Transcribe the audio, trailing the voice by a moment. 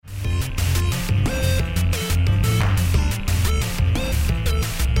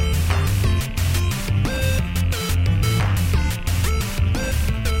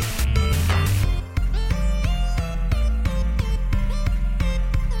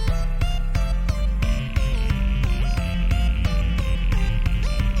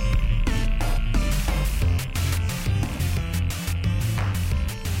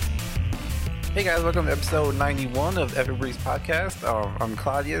Hey guys, welcome to episode 91 of Erise Podcast. I'm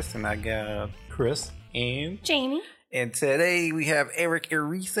Claudius, and I got Chris and Jamie. And today we have Erik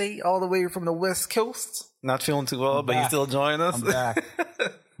Erise all the way from the West Coast. Not feeling too well, but he's still joining us. I'm back.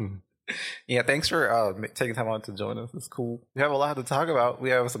 Yeah, thanks for taking time out to join us. It's cool. We have a lot to talk about. We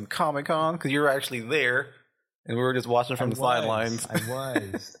have some Comic-Con because you were actually there, and we were just watching from the sidelines. I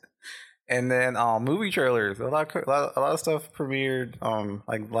was. And then movie trailers. A lot of stuff premiered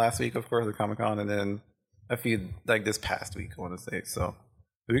like last week, of course, at Comic-Con, and then a few like this past week, I want to say. So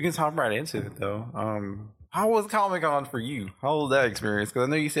we can hop right into it, though. How was Comic-Con for you? How was that experience? Because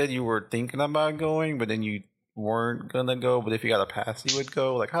I know you said you were thinking about going, but then you weren't gonna go. But if you got a pass, you would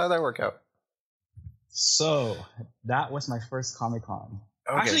go. Like, how did that work out? So that was my first Comic-Con.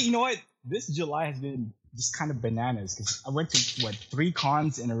 Okay. Actually, you know what? This July has been just kind of bananas because I went to 3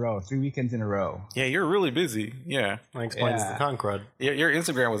 cons in a row, 3 weekends in a row. Yeah, you're really busy. Yeah, that explains the con crud. Your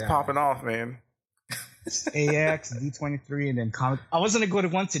Instagram was popping off, man. AX, D23, and then Comic. I was gonna go to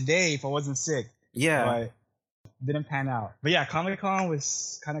one today if I wasn't sick. Yeah, but didn't pan out. But yeah, Comic-Con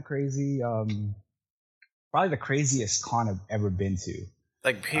was kind of crazy. Probably the craziest con I've ever been to.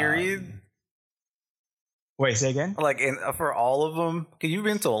 Like, period. Wait, say again? Like, for all of them? Because you've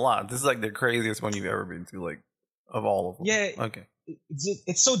been to a lot. This is like the craziest one you've ever been to, like, of all of them. Yeah. Okay.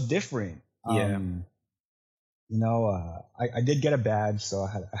 It's so different. Yeah. You know, I did get a badge, so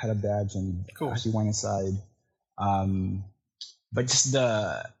I had a badge and actually went inside. But just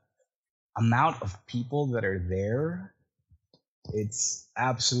the amount of people that are there, it's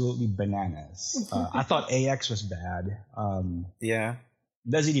absolutely bananas. I thought AX was bad. Yeah.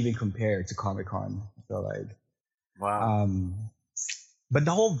 Doesn't even compare to Comic-Con. I feel like. Wow. But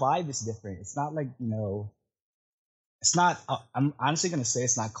the whole vibe is different. It's not like, you know, it's not, I'm honestly going to say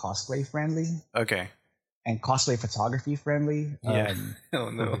it's not cosplay friendly. Okay. And cosplay photography friendly. Yeah.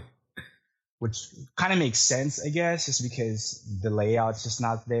 Oh, no. Which kind of makes sense, I guess, just because the layout's just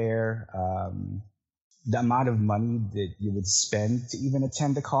not there. The amount of money that you would spend to even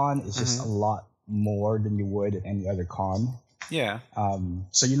attend the con is just a lot more than you would at any other con. Yeah.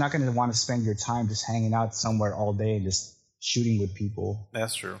 So you're not going to want to spend your time just hanging out somewhere all day and just shooting with people.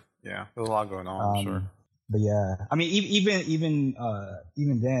 That's true. Yeah. There's a lot going on, I'm sure. But yeah, I mean, even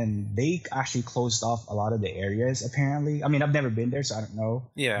then, they actually closed off a lot of the areas, apparently. I mean, I've never been there, so I don't know.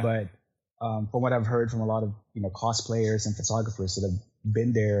 Yeah. But from what I've heard from a lot of, you know, cosplayers and photographers that have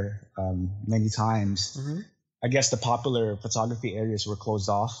been there many times, I guess the popular photography areas were closed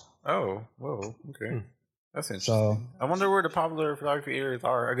off. Oh, whoa. Okay. That's interesting. So, I wonder where the popular photography areas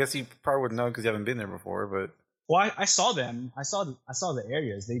are. I guess you probably wouldn't know because you haven't been there before, but... Well, I saw them. I saw the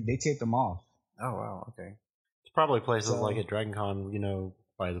areas. They taped them off. Oh, wow. Okay. It's probably places like at Dragon Con, you know,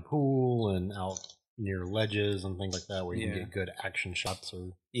 by the pool and out near ledges and things like that where you can get good action shots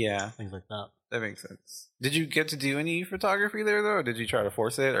or things like that. That makes sense. Did you get to do any photography there, though? Or did you try to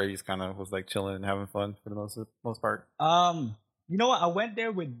force it? Or you just kind of was like chilling and having fun for the most part? You know what? I went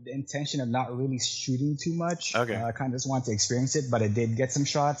there with the intention of not really shooting too much. Okay. I kind of just wanted to experience it, but I did get some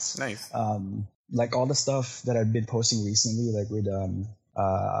shots. Nice. Like all the stuff that I've been posting recently, like with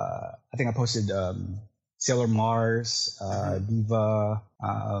I think I posted Sailor Mars, Diva,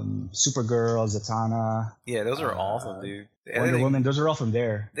 Supergirl, Zatanna. Yeah, those are awesome, dude. Wonder Woman, those are all from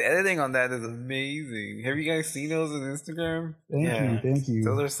there. The editing on that is amazing. Have you guys seen those on Instagram? Thank you.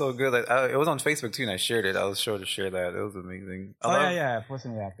 Those are so good. Like, it was on Facebook too, and I shared it. I was sure to share that. It was amazing. I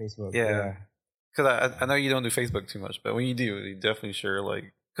posted it on Facebook. Yeah. Because I know you don't do Facebook too much, but when you do, you definitely share,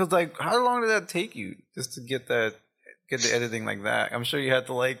 like... Because, like, how long did that take you just to get the editing like that? I'm sure you had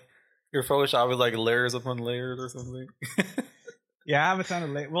to, like... Your Photoshop was like layers upon layers or something. Yeah, I have a ton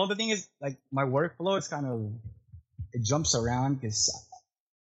of layers. Well, the thing is, like, my workflow is kind of... It jumps around because...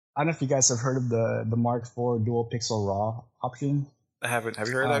 I don't know if you guys have heard of the Mark IV Dual Pixel RAW option. I haven't. Have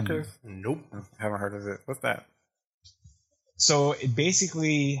you heard of that, Chris? Nope. I haven't heard of it. What's that? So it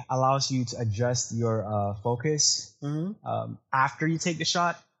basically allows you to adjust your focus after you take the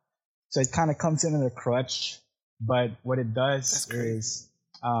shot. So it kind of comes in a crutch. But what it does is...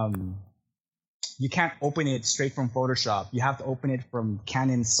 you can't open it straight from Photoshop. You have to open it from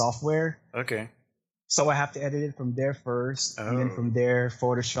Canon software. Okay. So I have to edit it from there first, and then from there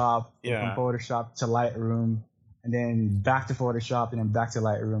Photoshop, from Photoshop to Lightroom, and then back to Photoshop, and then back to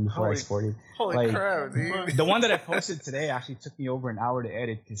Lightroom before I export it. Holy crap, dude! The one that I posted today actually took me over an hour to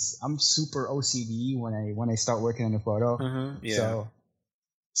edit because I'm super OCD when I start working on a photo. So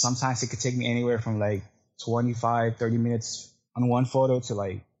sometimes it could take me anywhere from like 25, 30 minutes on one photo to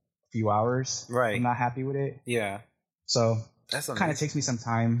like a few hours. Right. I'm not happy with it. Yeah. So that's kind of takes me some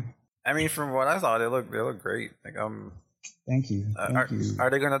time. I mean, from what I saw, they look great. Like Thank you. Thank you. Are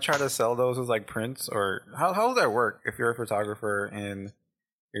they gonna try to sell those as like prints, or how does that work? If you're a photographer and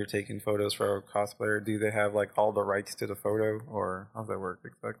you're taking photos for a cosplayer, do they have like all the rights to the photo, or how does that work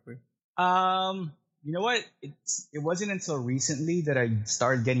exactly? You know what? It wasn't until recently that I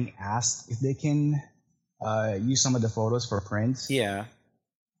started getting asked if they can use some of the photos for print. Yeah.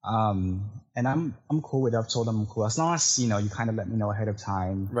 And I'm cool with it. I've told them I'm cool as long as you kind of let me know ahead of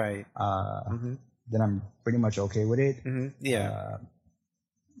time. Right. Then I'm pretty much okay with it. Yeah.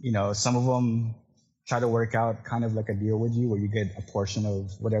 Some of them try to work out kind of like a deal with you where you get a portion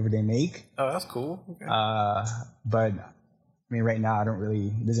of whatever they make. Oh, that's cool. Okay. But I mean, right now, it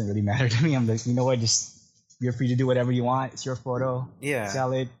doesn't really matter to me. I'm like, you know what? Just you're free to do whatever you want. It's your photo. Yeah.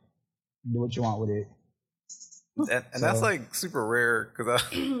 Sell it. Do what you want with it. And that's like super rare because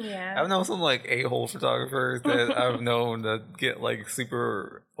I've known some like a-hole photographers that I've known that get like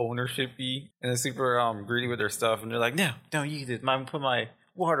super ownershipy and super greedy with their stuff, and they're like, no, you did. I put my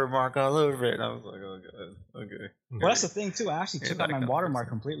watermark all over it, and I was like, oh god, okay. Well, that's the thing too. I actually took out my watermark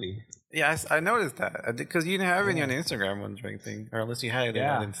completely. Yeah, I noticed that because you didn't have any on Instagram ones or anything, or unless you had it,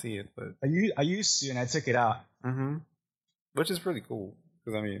 I didn't see it. But I used to, and I took it out. Which is pretty cool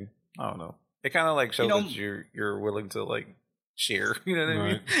because I mean, I don't know. It kind of like shows that you're willing to like share. You know what I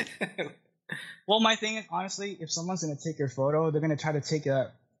mean? Well, my thing is honestly, if someone's gonna take your photo, they're gonna try to take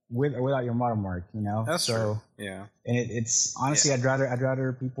it with or without your watermark. That's true. Yeah. And it's honestly, I'd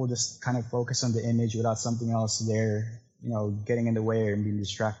rather people just kind of focus on the image without something else there, getting in the way and being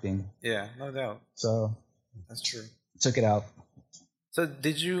distracting. Yeah, no doubt. So that's true. Took it out. So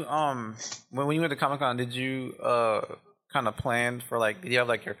did you when you went to Comic-Con, did you kind of planned for like, did you have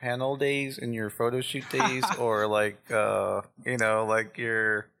like your panel days and your photo shoot days, or like like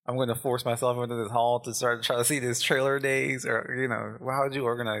your I'm going to force myself into this hall to try to see this trailer days, or how did you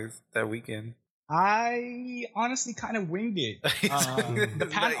organize that weekend? I honestly kind of winged it.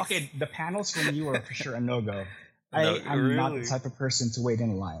 The panels for me were for sure a no-go. I'm not the type of person to wait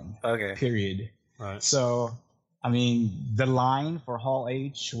in line. Okay. Period. Right. So I mean, the line for Hall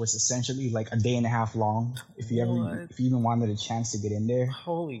H was essentially like a day and a half long. If you even wanted a chance to get in there.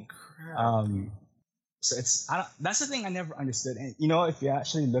 Holy crap! So that's the thing I never understood. And if you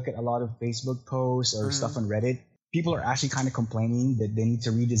actually look at a lot of Facebook posts or stuff on Reddit, people are actually kind of complaining that they need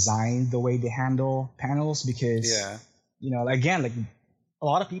to redesign the way they handle panels because, again, like a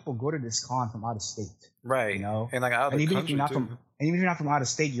lot of people go to this con from out of state, right? And like out of the even country even if you're not from out of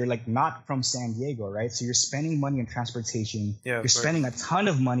state, you're like not from San Diego, right? So you're spending money on transportation. Yeah, you're spending a ton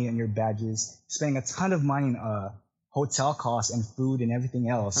of money on your badges, spending a ton of money on hotel costs and food and everything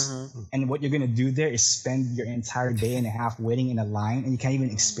else. And what you're going to do there is spend your entire day and a half waiting in a line, and you can't even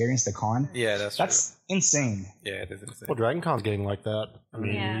experience the con. Yeah, that's insane. Yeah, it is insane. Well, Dragon Con's getting like that. I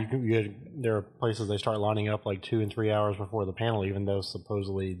mean, there are places they start lining up like 2 and 3 hours before the panel, even though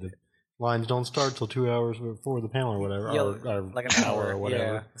supposedly the lines don't start till 2 hours before the panel or whatever, or like an hour or whatever.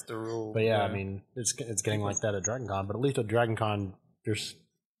 Yeah, that's the rule. But I mean, it's getting like that at Dragon Con. But at least at Dragon Con, there's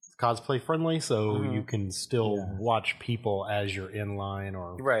cosplay friendly, so you can still watch people as you're in line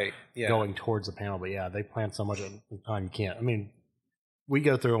or going towards the panel. But they plan so much at the time you can't. I mean, we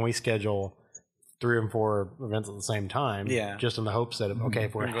go through and we schedule 3 and 4 events at the same time, just in the hopes that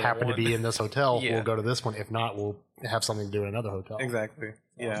if we happen to be in this hotel, we'll go to this one. If not, we'll have something to do in another hotel. Exactly.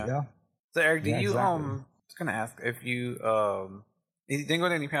 Yeah. So Eric, did you I was gonna ask if you you didn't go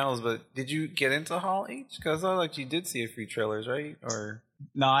to any panels, but did you get into Hall H? Because I thought like you did see a few trailers, right? Or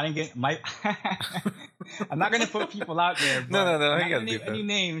no, I didn't get my. I'm not gonna put people out there. No. I'm not gonna name any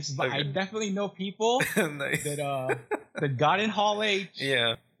names, but I definitely know people that got in Hall H.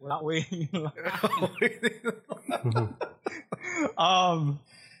 Yeah. Without waiting in line.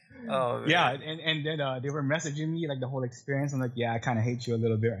 Oh, yeah, and then they were messaging me like the whole experience. I'm like, I kind of hate you a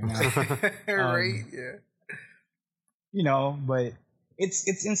little bit right now. Right? But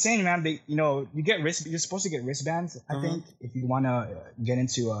it's insane, man. They, you get you're supposed to get wristbands, I think, if you want to get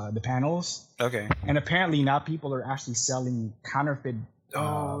into the panels. Okay. And apparently now people are actually selling counterfeit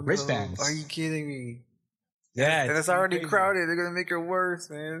wristbands. No. Are you kidding me? Yeah, and it's already crowded. They're gonna make it worse,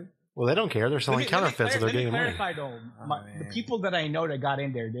 man. Well, they don't care. They're selling counterfeits, so they're getting money. Let me clarify, though. The people that I know that got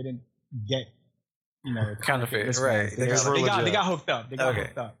in there didn't get, counterfeit, right? They got hooked up. They got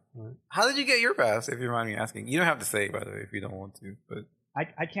hooked up. How did you get your pass, if you mind me asking? You don't have to say, by the way, if you don't want to. But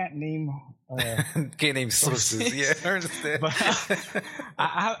I can't name... can't name sources. Yeah, I understand. But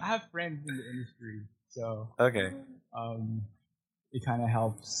I have friends in the industry, so... Okay. It kind of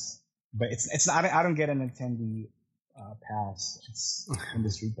helps. But it's not... I don't get an attendee pass. It's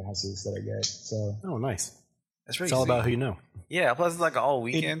industry passes that I get. So nice. It's all about who you know. Yeah, plus it's like an all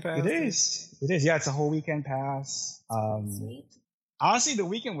weekend pass. It is. Yeah, it's a whole weekend pass. Sweet. Honestly, the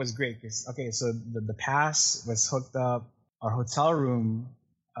weekend was great. So the pass was hooked up. Our hotel room,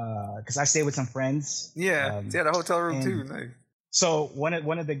 because I stayed with some friends. Yeah, the hotel room too. Nice. So one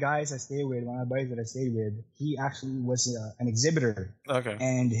of the guys I stayed with, one of the buddies that I stayed with, he actually was an exhibitor. Okay.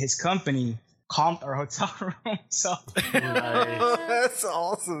 And his company comped our hotel room. So that's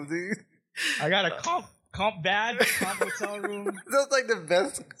awesome, dude. I got a comp badge, comp hotel room. That's like the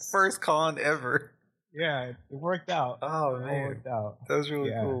best first con ever. Yeah, it worked out. Oh man, it worked out. That was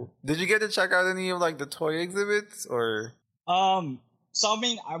really cool. Did you get to check out any of like the toy exhibits or? So I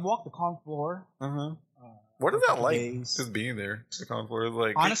mean, I walked the con floor. What is that like? Just being there, the con floor is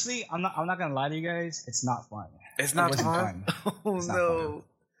like. Honestly, I'm not gonna lie to you guys. It's not fun. It's not fun. Oh no.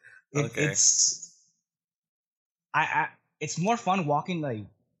 It's more fun walking like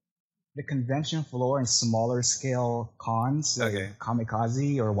the convention floor in smaller scale cons, like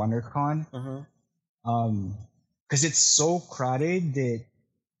Kamikaze or WonderCon. Because it's so crowded that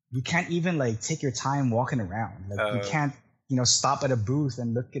you can't even like take your time walking around. Like you can't, stop at a booth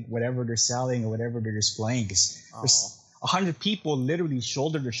and look at whatever they're selling or whatever they're displaying. Because there's 100 people literally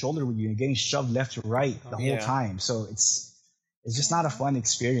shoulder to shoulder with you and getting shoved left to right the whole time. So it's just not a fun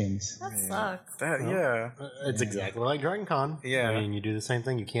experience. That sucks. It's exactly like Dragon Con. Yeah. I mean, you do the same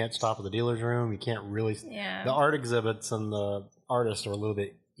thing. You can't stop at the dealer's room. You can't really. Yeah. The art exhibits and the artists are a little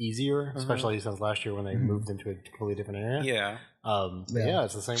bit easier, especially since last year when they moved into a completely different area. Yeah.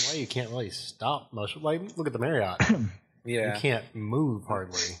 It's the same way. You can't really stop much. Like, look at the Marriott. You can't move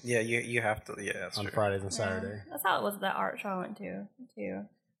hardly. Yeah, you have to. Yeah, that's on true. Fridays and Saturday. That's how it was at that art show I went to too.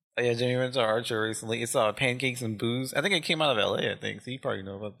 Oh, yeah, Jimmy went to an art show recently. It's Pancakes and Booze. I think it came out of LA, I think. So you probably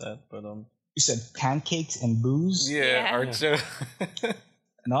know about that. But You said Pancakes and Booze? Yeah. Art show.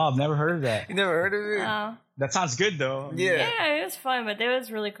 No, I've never heard of that. You never heard of it? No. That sounds good though. Yeah, it was fun, but it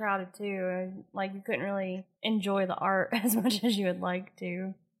was really crowded too. Like you couldn't really enjoy the art as much as you would like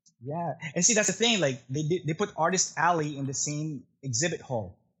to. Yeah, and see that's the thing. Like they put Artist Alley in the same exhibit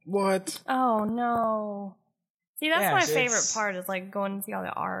hall. What? Oh no! See, that's my favorite part is like going to see all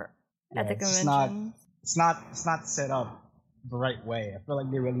the art at the convention. It's not set up the right way. I feel like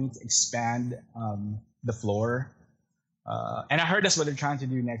they really need to expand the floor. And I heard that's what they're trying to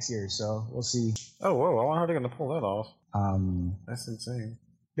do next year, so we'll see. Oh, whoa! I wonder how they're gonna pull that off. That's insane.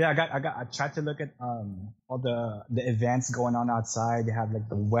 Yeah, I tried to look at all the events going on outside. They have like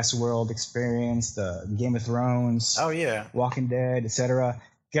the Westworld experience, the Game of Thrones, Walking Dead, etc.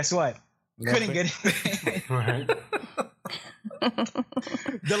 Guess what? Couldn't get it. Right.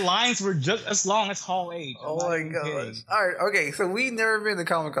 The lines were just as long as Hall H. Oh my gosh. All right, okay, so we've never been to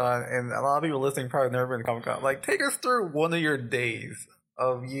Comic-Con, and a lot of people listening probably never been to Comic-Con. Like, take us through one of your days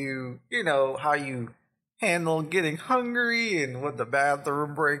of how you handle getting hungry and what the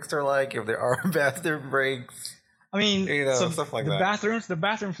bathroom breaks are like, if there are bathroom breaks. I mean, stuff like that. The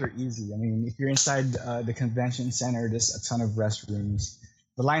bathrooms are easy. I mean, if you're inside the convention center, there's a ton of restrooms.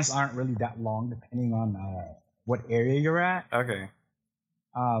 The lines aren't really that long, depending on what area you're at. Okay.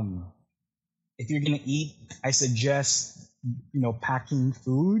 If you're gonna eat, I suggest packing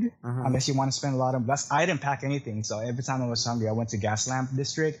food unless you want to spend a lot of. I didn't pack anything, so every time I was hungry, I went to Gaslamp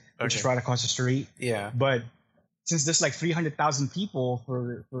District, which is right across the street. Yeah. But since there's like 300,000 people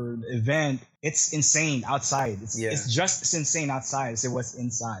for the event, it's insane outside. It's just as insane outside as it was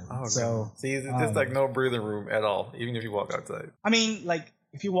inside. Oh, so there's like no breathing room at all, even if you walk outside. I mean, like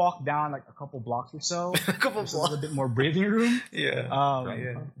if you walk down like a couple blocks or so, there's a little bit more breathing room.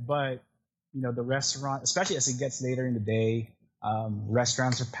 But the restaurant, especially as it gets later in the day,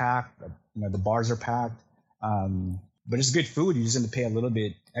 restaurants are packed. The bars are packed. But it's good food. You just have to pay a little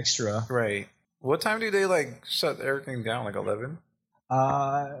bit extra. Right. What time do they shut everything down? Like 11?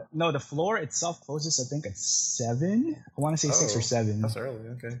 No, the floor itself closes I think at 7. I want to say 6 or 7. That's early.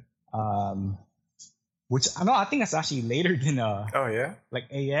 Okay. Which I think that's actually later than oh yeah,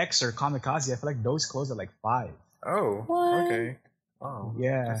 like AX or Kamikaze. I feel like those close at like 5. Oh, what? Okay. Oh,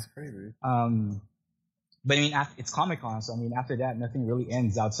 yeah, that's crazy. But I mean, it's Comic-Con, so I mean, after that, nothing really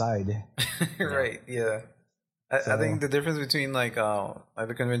ends outside. Right. Yeah. I think the difference between like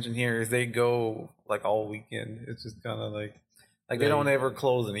the convention here is they go like all weekend. It's just kind of like they don't ever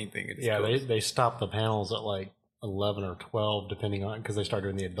close anything. They stop the panels at like 11 or 12, depending on, because they start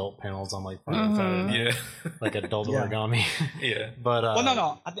doing the adult panels on like Friday and Saturday, like adult origami. But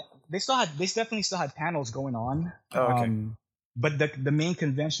no, they definitely still had panels going on. Oh, okay. But the main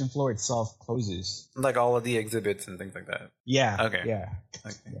convention floor itself closes. Like all of the exhibits and things like that. Yeah. Okay. Yeah.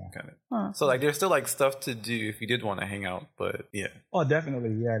 Okay. Got it. Huh. So there's still stuff to do if you did want to hang out, but yeah. Oh,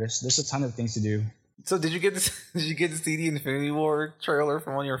 definitely. Yeah. There's a ton of things to do. So did you get to see the Infinity War trailer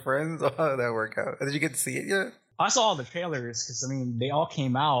from one of your friends? How did that work out? Did you get to see it yet? I saw all the trailers because they all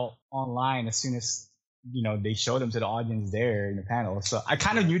came out online as soon as they showed them to the audience there in the panel. So I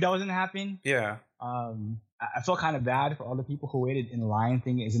kind of knew that was gonna happen. Yeah. I felt kind of bad for all the people who waited in line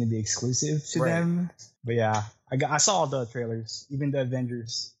thinking it's gonna be exclusive to them. But yeah, I saw all the trailers, even the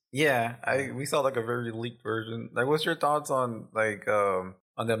Avengers. Yeah, we saw like a very leaked version. Like, what's your thoughts on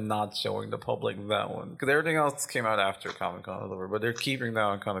on them not showing the public that one? Because everything else came out after Comic-Con was over, but they're keeping that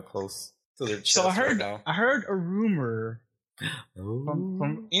one kind of close to their chest. So I heard a rumor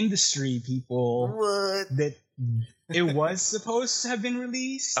from industry people that it was supposed to have been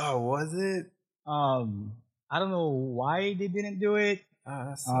released. Oh, was it? I don't know why they didn't do it.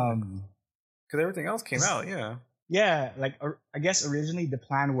 Because everything else came out, yeah. Yeah, like I guess originally the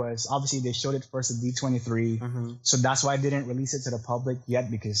plan was obviously they showed it first at D23, so that's why I didn't release it to the public yet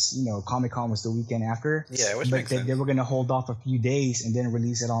because Comic-Con was the weekend after. Yeah, which makes sense. They were gonna hold off a few days and then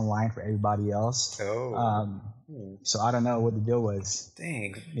release it online for everybody else. Oh. So I don't know what the deal was.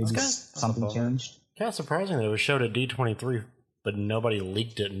 Dang, maybe something changed. Kind of surprising that it was showed at D23, but nobody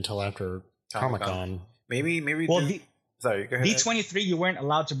leaked it until after Comic-Con. Maybe. Well, sorry, go ahead. D23 you weren't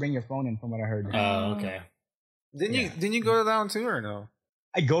allowed to bring your phone in, from what I heard. Oh, okay. Didn't you go to that one too, or no?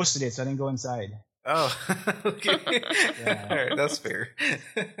 I ghosted it, so I didn't go inside. Oh, okay. All right, that's fair.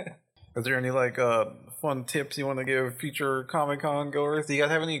 Is there any fun tips you want to give future Comic-Con goers? Do you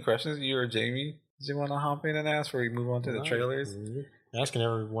guys have any questions, you or Jamie? Do you want to hop in and ask before we move on to the trailers? Asking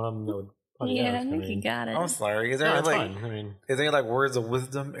every one of them that would. I think you got it. I'm sorry. Is there is there any words of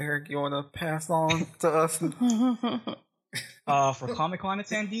wisdom, Eric, you want to pass on to us? For Comic-Con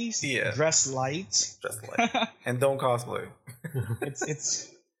attendees, dress light. And don't cosplay.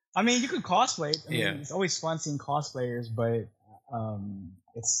 it's you could cosplay. It's always fun seeing cosplayers, but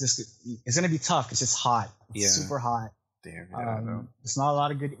it's gonna be tough. It's just hot. It's super hot. Damn. Yeah, there's not a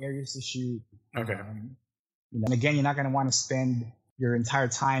lot of good areas to shoot. Okay. And again, you're not gonna want to spend your entire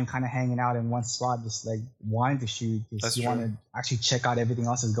time kind of hanging out in one spot, just wanting to shoot, because you want to actually check out everything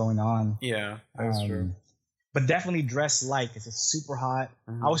else that's going on. Yeah, that's true. But definitely dress light because it's super hot.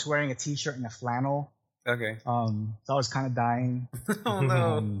 I was wearing a t-shirt and a flannel. Okay. So I was kind of dying. Oh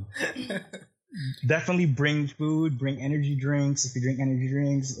no. Definitely bring food, bring energy drinks if you drink energy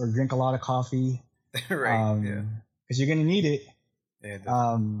drinks, or drink a lot of coffee. Right. Because you're gonna need it.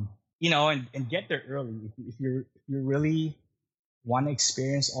 Yeah. And get there early if you really want to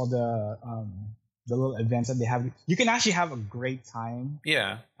experience all the little events that they have. You can actually have a great time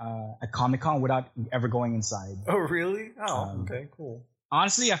at Comic-Con without ever going inside. Oh, really? Oh, okay, cool.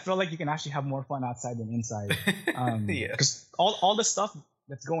 Honestly, I feel like you can actually have more fun outside than inside. Because all the stuff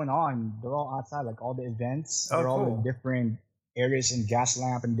that's going on, they're all outside. Like all the events, they're all in different areas in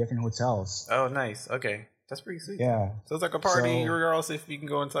Gaslamp and different hotels. Oh, nice. Okay. That's pretty sweet. Yeah. So it's like a party regardless if you can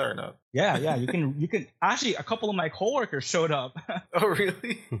go inside or not. Yeah. You can actually, a couple of my coworkers showed up. Oh,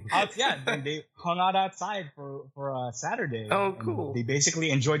 really? They hung out outside for Saturday. Oh, cool. They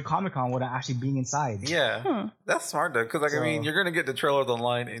basically enjoyed Comic-Con without actually being inside. Yeah. That's smart though, because you're gonna get the trailers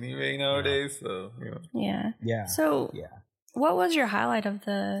online anyway nowadays. So Yeah. So what was your highlight of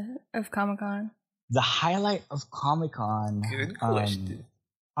Comic-Con? The highlight of Comic-Con. Good question.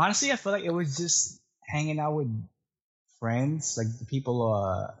 Honestly, I feel like it was just hanging out with friends, like the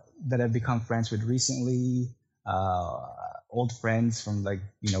people that I've become friends with recently, old friends from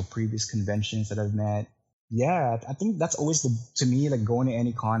previous conventions that I've met. Yeah, I think that's always to me, going to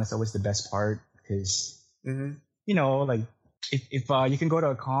any con is always the best part, because if you can go to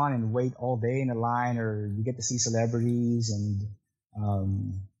a con and wait all day in a line, or you get to see celebrities and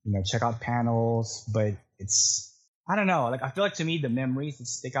check out panels, but I don't know. I feel like to me, the memories that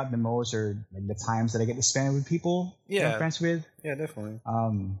stick out the most are the times that I get to spend with people I'm friends with. Yeah, definitely.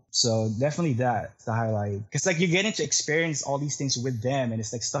 So definitely that's the highlight. Because you're getting to experience all these things with them, and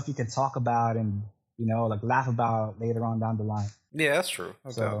it's stuff you can talk about and laugh about later on down the line. Yeah, that's true.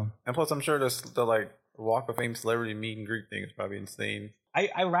 Okay. So, and plus, I'm sure the Walk of Fame celebrity meet and greet thing is probably insane.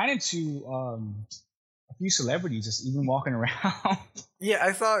 I ran into a few celebrities just even walking around. Yeah,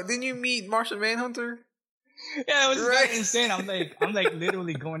 I saw. Didn't you meet Martian Manhunter? Yeah, it was insane. I'm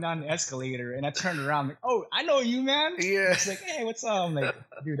literally going down the escalator, and I turned around, like, oh, I know you, man. Yeah. He's like, hey, what's up? I'm like,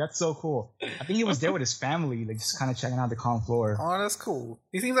 dude, that's so cool. I think he was there with his family, just kind of checking out the con floor. Oh, that's cool.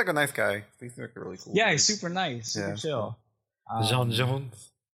 He seems like a nice guy. He seems like a really cool. Yeah, he's super nice, super chill. John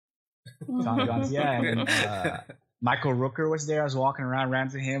Jones. John Jones, yeah. And Michael Rooker was there. I was walking around, ran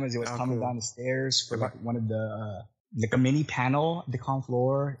to him as he was coming down the stairs for one of the a mini panel at the con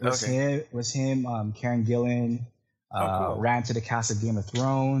floor. It was him, Karen Gillan, Cool. Ran to the cast of Game of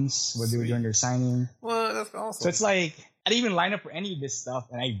Thrones where they were doing their signing. Well, that's awesome. So it's like I didn't even line up for any of this stuff,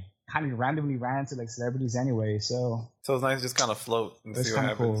 and I kind of randomly ran into like celebrities anyway. So it's nice to just kind of float and see what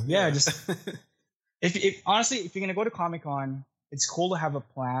happens. Cool. Yeah, just if honestly, if you're gonna go to Comic-Con, it's cool to have a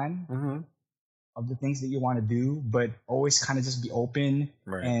plan of the things that you want to do, but always kind of just be open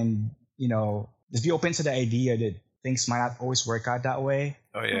and just be open to the idea that things might not always work out that way.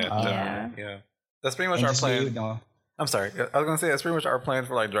 Oh yeah, yeah. That's pretty much our plan. I'm sorry. I was gonna say that's pretty much our plan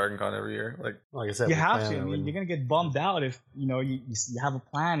for like Dragon Con every year. Like I said, you have to. I mean, you're gonna get bummed out if you have a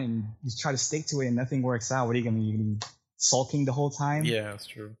plan and you try to stick to it and nothing works out. What are you gonna be? You're gonna be sulking the whole time? Yeah, that's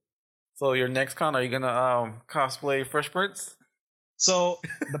true. So your next con, are you gonna cosplay Fresh Prince? So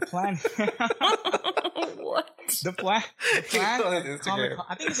the plan. What? The plan. I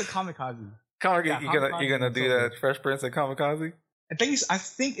think it's a kamikaze. You're gonna do that Fresh Prince at kamikaze? I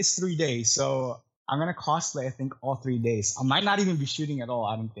think it's 3 days. So I'm gonna cosplay. I think all 3 days. I might not even be shooting at all.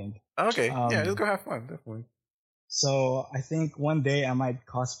 I don't think. Okay. Yeah, just go have fun. Definitely. So I think one day I might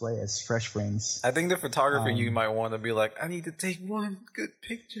cosplay as Fresh Prince. I think the photographer you might want to be like, I need to take one good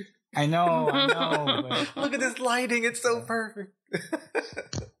picture. I know. But look at this lighting; it's so perfect.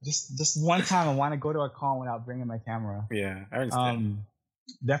 just one time, I want to go to a con without bringing my camera. Yeah, I understand.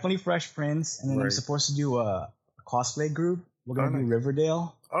 Definitely Fresh Prince, and then I'm supposed to do a cosplay group. We're gonna do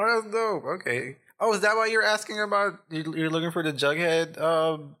Riverdale. Oh, that's dope. Okay. Oh, is that why you're asking about? You're looking for the Jughead?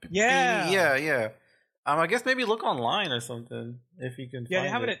 Yeah. I guess maybe look online or something if you can. Yeah, they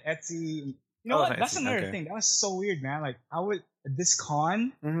have it at Etsy. You know what? That's another thing. That was so weird, man. Like at this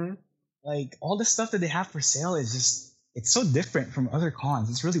con, like all the stuff that they have for sale is just it's so different from other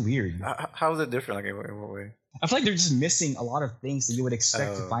cons. It's really weird. How is it different? Like in what way? I feel like they're just missing a lot of things that you would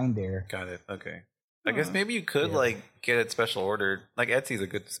expect to find there. Got it. Okay. I guess maybe you could like get it special ordered. Like Etsy's a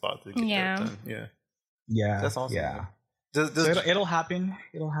good spot to get that done. Yeah, that's awesome. Yeah, it'll happen.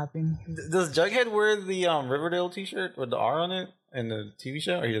 It'll happen. Does Jughead wear the Riverdale T-shirt with the R on it in the TV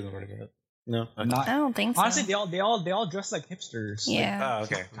show, or he doesn't wear it? No, I don't think so. Honestly, they all dress like hipsters. Yeah.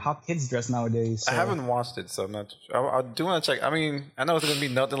 Like, okay. How kids dress nowadays. So. I haven't watched it, so I'm not. I do want to check. I mean, I know it's gonna be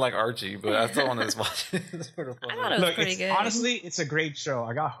nothing like Archie, but I still want to watch it. I thought it was pretty good. Honestly, it's a great show.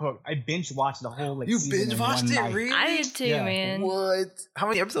 I got hooked. I binge watched the whole You binge watched it, night. really? I did too, man. What? How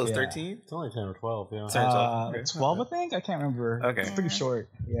many episodes? 13? It's only 10 or 12. Yeah. 12, I think. I can't remember. Okay. It's pretty short.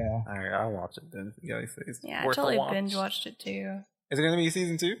 Yeah. All right, I'll watch it then. You guys say it's I worth totally a watch. binge watched it too. Is it gonna be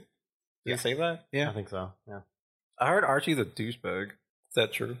season 2? Did you say that? Yeah, I think so. Yeah. I heard Archie's a douchebag. Is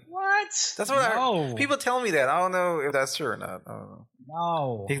that true? What? That's what I heard. People tell me that. I don't know if that's true or not. I don't know.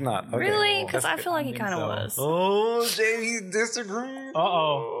 No. He's not. Okay. Really? Because I feel like he kind of was. Oh, Jamie disagrees.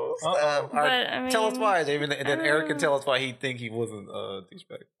 Uh-oh. But, I mean, tell us why, Jamie. And then Eric can tell us why he think he wasn't a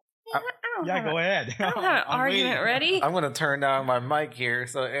douchebag. Go ahead. I don't have an argument ready. I'm going to turn down my mic here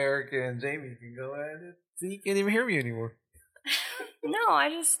so Eric and Jamie can go at it. See, you can't even hear me anymore. No, I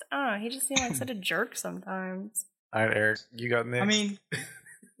don't know. He just seemed like such a jerk sometimes. All right, Eric, you got next. I mean,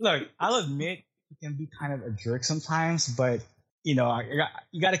 look, I'll admit he can be kind of a jerk sometimes, but you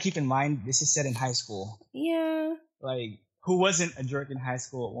got to keep in mind this is set in high school. Yeah. Like, who wasn't a jerk in high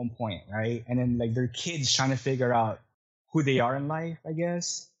school at one point, right? And then like they're kids trying to figure out who they are in life, I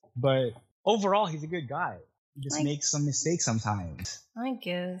guess. But overall, he's a good guy. He just makes some mistakes sometimes. I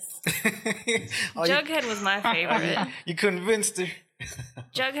guess. Jughead was my favorite. You convinced her.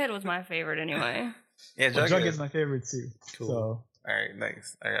 Jughead was my favorite anyway. Yeah, Jughead's my favorite too. Cool. So. All right,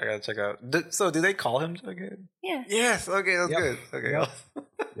 nice. I gotta check out. So, do they call him Jughead? Yeah. Yes. Okay, that's good. Okay.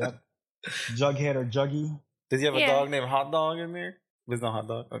 Yep. Jughead or Juggy. Did you have a dog named Hot Dog in there? There's no hot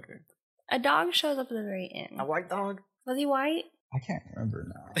dog. Okay. A dog shows up at the very end. A white dog? Was he white? I can't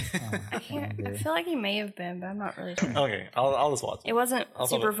remember now. I feel like he may have been, but I'm not really sure. Okay, I'll just watch it. It wasn't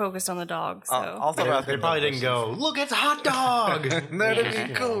super focused on the dog, so. They probably didn't go, look, it's a hot dog! That'd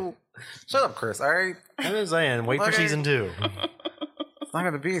be cool. Shut up, Chris, alright? I'm just saying, wait for season 2. It's not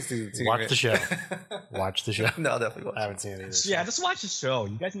going to be a season 2. Watch the show. Watch the show. No, I'll definitely watch it. I haven't seen it either. Yeah, just watch the show.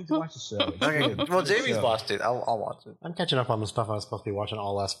 You guys need to watch the show. Okay, well, Jamie's watched it. I'll watch it. I'm catching up on the stuff I was supposed to be watching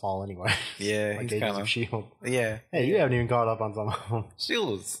all last fall anyway. Yeah, like Agents of S.H.I.E.L.D. Yeah. Hey, you haven't even caught up on some of them.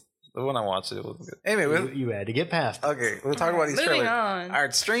 S.H.I.E.L.D. was... When I watched it, it wasn't good. Anyway, you had to get past it. Okay, we'll talk about these trailers. On. All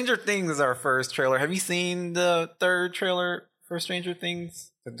right, Stranger Things is our first trailer. Have you seen the third trailer for Stranger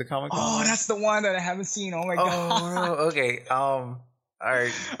Things? The Comic-Con? Oh, that's the one that I haven't seen. Oh my god. Okay. All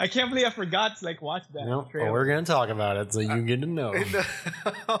right. I can't believe I forgot to watch that. Well, we're gonna talk about it, so you get to know.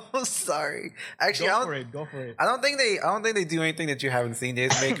 I'm sorry. Actually, go for it. I don't think they do anything that you haven't seen. They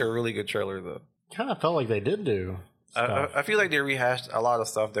just make a really good trailer though. Kind of felt like they did do. I feel like they rehashed a lot of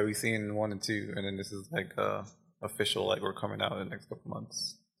stuff that we seen in 1 and 2, and then this is like official, like we're coming out in the next couple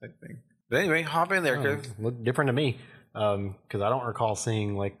months type thing. But anyway, hop in there, Chris. Look different to me, because I don't recall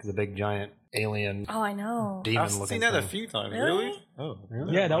seeing like the big giant alien. Oh, I know. Demon I've seen that a few times. Really? Oh,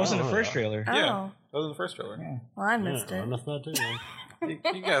 really? Yeah, that was in the first trailer. Oh. Yeah, that was in the first trailer. Yeah. Well, I missed it. I missed that too.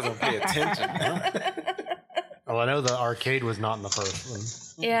 You guys don't pay attention. Huh? Well, I know the arcade was not in the first one.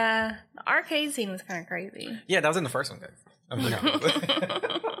 Yeah, the arcade scene was kind of crazy. Yeah, that was in the first one, guys.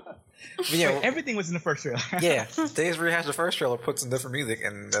 Yeah, everything was in the first trailer. Yeah, Days Rehash the first trailer, put some different music,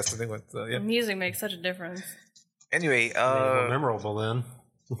 and that's the new one. So, yeah. The music makes such a difference. Anyway, memorable then.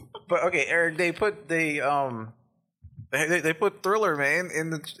 But okay, Eric, they put Thriller, man,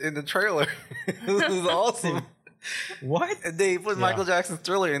 in the trailer. This is awesome. What? They put Michael Jackson's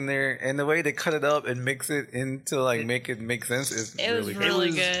Thriller in there, and the way they cut it up and mix it into make it make sense is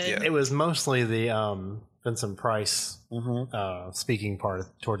really good. Yeah. It was mostly the Vincent Price speaking part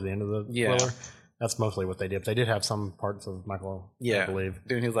towards the end of the thriller. That's mostly what they did. They did have some parts of Michael, I believe,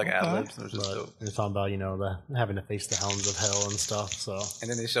 doing his ad-libs. They're talking about the having to face the hounds of hell and stuff. So, and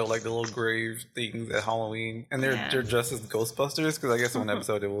then they show like the little grave things at Halloween, and they're dressed as Ghostbusters because I guess one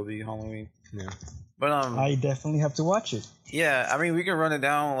episode it will be Halloween. Yeah, but I definitely have to watch it. Yeah, I mean we can run it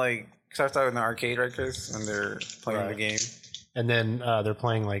down because I started in the arcade, right, Chris? And they're playing the game, and then they're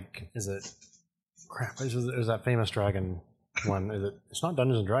playing there's that famous dragon one. It's not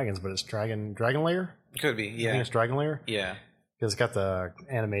Dungeons and Dragons, but it's Dragon Lair. Could be, yeah. I think it's Dragon Lair. Yeah, because it's got the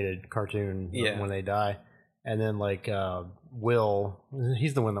animated cartoon when they die, and then Will,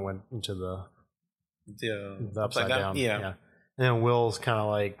 he's the one that went into the upside down. Yeah, and then Will's kind of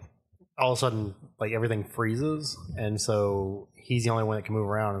all of a sudden everything freezes, and so he's the only one that can move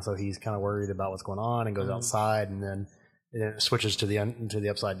around, and so he's kind of worried about what's going on and goes outside, and then it switches to the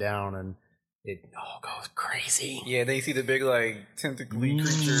upside down, and it all goes crazy. Yeah, they see the big tentacly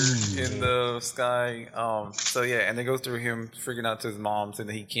creature in the sky. So yeah, and it goes through him freaking out to his mom, saying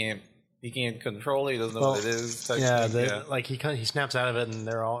that he can't control it. He doesn't know what it is. He snaps out of it, and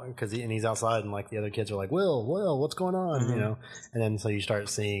they're all he's outside, and the other kids are like, Will, what's going on? And then so you start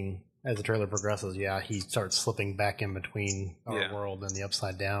seeing as the trailer progresses, he starts slipping back in between our world and the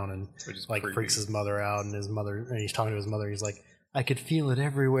upside down, and freaks his mother out, and he's talking to his mother. He's like, I could feel it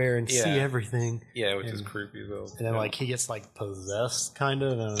everywhere and see everything. Yeah, which is creepy though. And then he gets possessed kind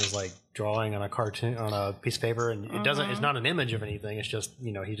of, and is drawing on a cartoon on a piece of paper, and it doesn't. It's not an image of anything. It's just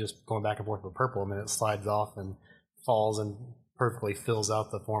he's just going back and forth with purple, and then it slides off and falls and perfectly fills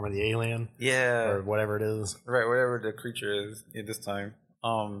out the form of the alien. Yeah, or whatever it is. Right, whatever the creature is at this time.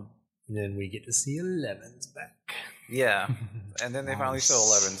 And then we get to see 11's back. Yeah, and then they finally show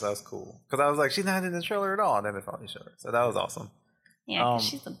 11, so that's cool. Because I was like, she's not in the trailer at all, and then they finally showed her, so that was awesome. Yeah, 'cause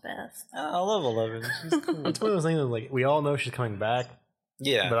she's the best. I love 11. She's cool. It's one of those things that we all know she's coming back.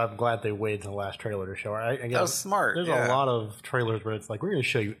 Yeah, but I'm glad they waited till the last trailer to show her. I guess that was smart. There's a lot of trailers where it's we're going to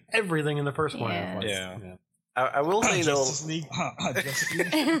show you everything in the first one. I will say though,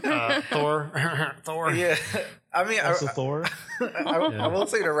 Thor. Yeah, I mean, Thor. I will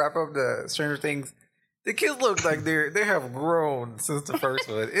say to wrap up the Stranger Things. The kids look like they have grown since the first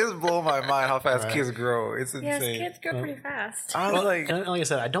one. It's blowing my mind how fast kids grow. It's insane. Yes, kids grow pretty fast. I was like I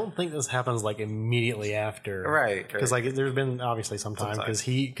said, I don't think this happens immediately after, right? Because there's been obviously some time because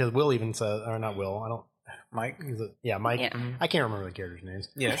Will even said, or not Will, Mike. Mike. Yeah. I can't remember the characters' names.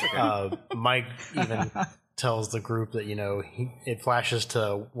 Yeah, it's okay. Mike even tells the group that it flashes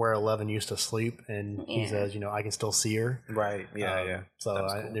to where 11 used to sleep, and he says, I can still see her. Right. Yeah. So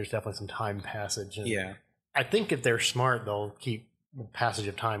cool. There's definitely some time passage. And I think if they're smart, they'll keep the passage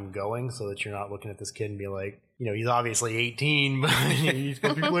of time going so that you're not looking at this kid and be like, he's obviously 18, but he's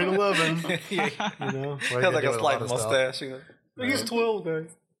supposed to be playing 11. He has a slight mustache. He's 12, guys.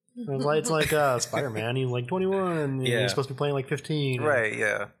 It's like Spider-Man. He's 21, and he's supposed to be playing 15. Right.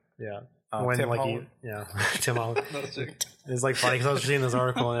 Yeah. Yeah. When Tim Holland. Tim Holland. It's funny because I was reading this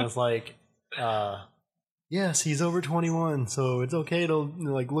article, and it's yes, he's over 21, so it's okay to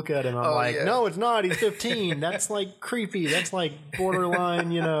look at him. I'm no, it's not. He's 15. That's creepy. That's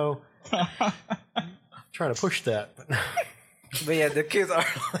borderline. Trying to push that, but yeah, the kids are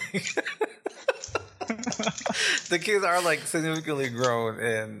the kids are significantly grown,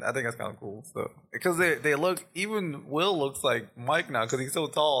 and I think that's kind of cool. So because they look, even Will looks like Mike now because he's so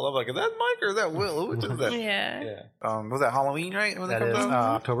tall. I'm like, is that Mike or is that Will? Which is that? Yeah. Was that Halloween? Right? That is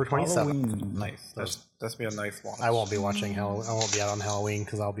October 27th. Nice. That's be a nice watch. I won't be watching I won't be out on Halloween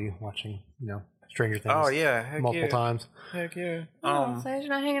because I'll be watching Stranger Things. Oh yeah, multiple times. Heck yeah. So you're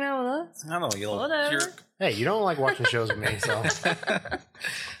not hanging out with us? I know you little jerk. Hey, you don't like watching shows with me, so.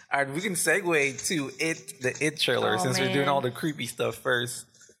 All right, we can segue to the It trailer since we're doing all the creepy stuff first.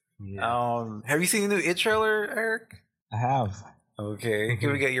 Yeah. Have you seen the new It trailer, Eric? I have. Okay.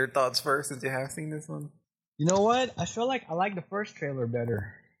 Can we get your thoughts first since you have seen this one? You know what? I feel like I like the first trailer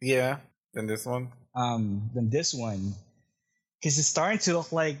better. Yeah, than this one? Than this one. Because it's starting to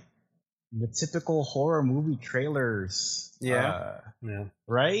look like the typical horror movie trailers. Yeah.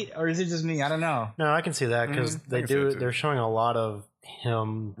 Right? Or is it just me? I don't know. No, I can see that because they're showing a lot of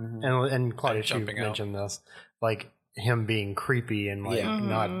him, and Claudia, you mentioned this, like him being creepy and like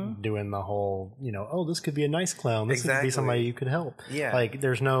not doing the whole, this could be a nice clown. This could be somebody you could help. Yeah. Like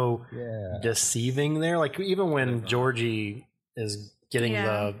there's no deceiving there. Like even when Georgie is getting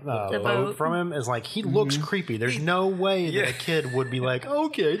the boat from him, is like he looks creepy. There's no way that a kid would be like,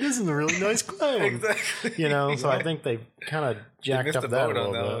 okay, this is a really nice clown. Exactly. So I think they kind of jacked up that a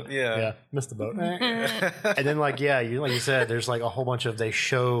little bit. Yeah, missed the boat. And then like you said, there's like a whole bunch of, they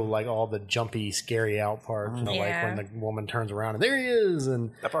show like all the jumpy, scary out parts. Like when the woman turns around and there he is,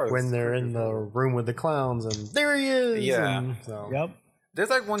 and when they're in the room with the clowns and there he is. Yeah. And, so. Yep. There's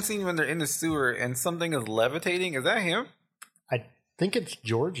like one scene when they're in the sewer and something is levitating. Is that him? I think it's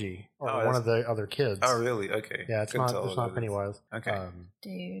Georgie or one of the other kids. Oh, really? Okay. Yeah, it's not Pennywise. Okay.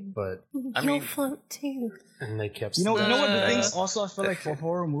 Dude. But you'll float too. And they kept. You know what the things also I feel like for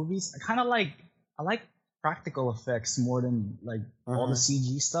horror movies, I like practical effects more than like all the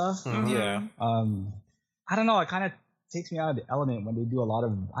CG stuff. Yeah. I don't know. It kind of takes me out of the element when they do a lot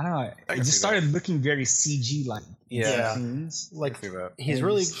of. I don't know. It just started looking very CG like. Yeah. Scenes. Like he's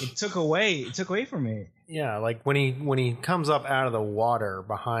really. It took away from me. Yeah, like when he comes up out of the water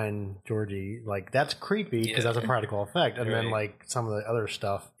behind Georgie, like that's creepy because that's a practical effect, and then like some of the other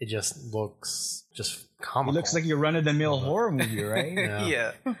stuff, it just looks just comical. It looks like your run-of-the-mill horror movie, right?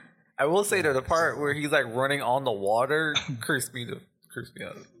 Yeah. I will say that the part where he's like running on the water creeps me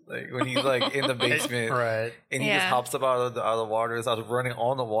out. Like when he's like in the basement, right? And he just hops up out of the water and starts running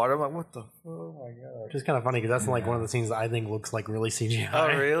on the water. I'm like, what the? Oh my god! It's kind of funny because that's like one of the scenes that I think looks like really CGI. Oh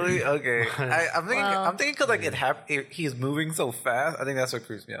really? Okay. I'm thinking because like he's moving so fast. I think that's what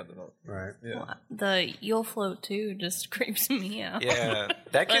creeps me out the most. Right. Yeah. Well, the "You'll Float" too just creeps me out. Yeah,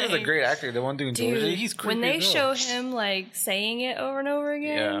 that kid is a great actor. The one doing Georgie, he's creepy. When they show him like saying it over and over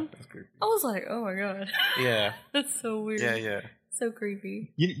again, that's creepy. I was like, oh my god. Yeah. That's so weird. Yeah. So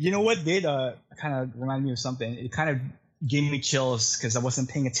creepy. You know what did kind of remind me of something? It kind of gave me chills because I wasn't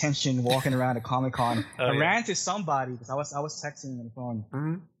paying attention walking around at Comic-Con. I ran to somebody because I was texting on the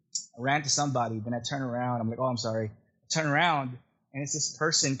phone. I ran to somebody, then I turn around. I'm like, oh, I'm sorry. I turn around and it's this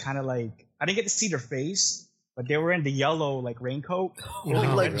person kind of like, I didn't get to see their face, but they were in the yellow like raincoat.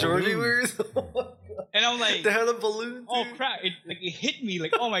 Like Georgie wears. And I'm like, they had a balloon. Oh crap! It hit me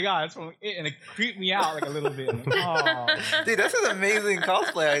like, oh my god, that's from it, and it creeped me out like a little bit. Like, oh. Dude, that's an amazing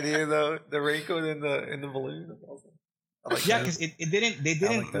cosplay idea though. The raincoat and the balloon. That's awesome. Like because they didn't they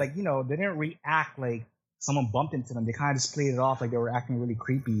didn't react like someone bumped into them. They kind of just played it off like they were acting really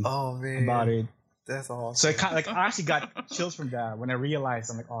creepy. Oh man, about it. That's awesome. So it kind of like I actually got chills from that when I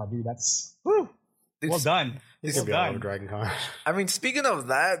realized I'm like, oh dude, that's woo. Well done. It's well done. Dragon Con. I mean, speaking of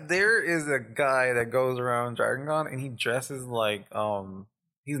that, there is a guy that goes around Dragon Con and he dresses like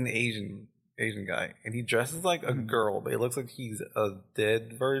he's an Asian guy and he dresses like a girl, but it looks like he's a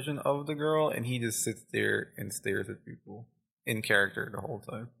dead version of the girl, and he just sits there and stares at people in character the whole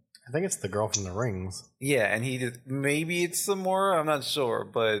time. I think it's the girl from the Rings. Yeah, and he just maybe it's Samora, I'm not sure,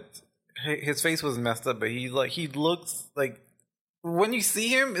 but his face was messed up, but he looks like. When you see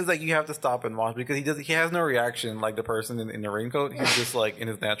him, it's like you have to stop and watch because he has no reaction like the person in the raincoat. He's just like in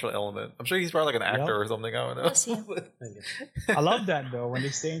his natural element. I'm sure he's probably like an actor or something. I don't know. I love that though when they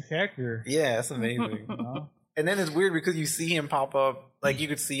stay in character. Yeah, it's amazing. And then it's weird because you see him pop up, like you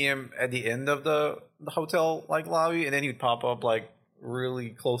could see him at the end of the hotel like lobby, and then he'd pop up like really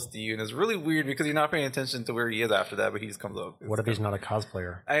close to you, and it's really weird because you're not paying attention to where he is after that, but he just comes up. What if he's not a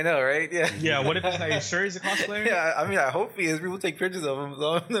cosplayer? I know, right? Yeah. Yeah. What if he's not? Are you sure he's a cosplayer? Yeah. I mean, I hope he is. People take pictures of him.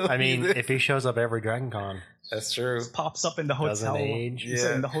 So I mean, if he shows up every Dragon Con, that's true. Just pops up in the hotel. Age.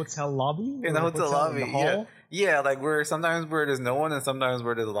 Yeah. In the hotel lobby. In the hotel lobby. In the hall? Yeah. Like sometimes where there's no one, and sometimes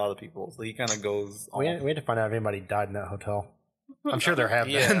where there's a lot of people. So he kind of goes. We had to find out if anybody died in that hotel. I'm sure there have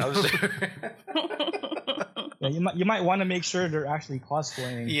been. Yeah, I'm sure. Yeah, you might want to make sure they're actually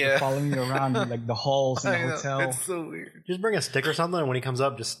cosplaying, following you around like the halls in the hotel. It's so weird. Just bring a stick or something, and when he comes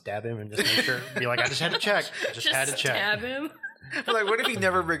up, just stab him and just make sure. Be like, I just had to check. Just had to check. Stab him. Like, what if he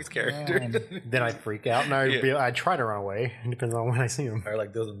never breaks character? Then I'd freak out, and I'd try to run away. It depends on when I see him. Or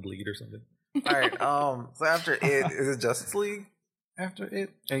like doesn't bleed or something. All right. So after is it Justice League? after it?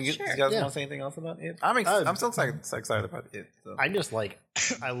 And you guys want to say anything else about it? I'm still excited about it. So. I just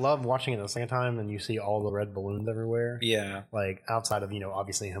I love watching it the second time, and you see all the red balloons everywhere. Yeah, like outside of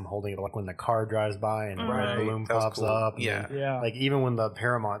obviously him holding it, like when the car drives by and the red balloon pops up. Yeah, like even when the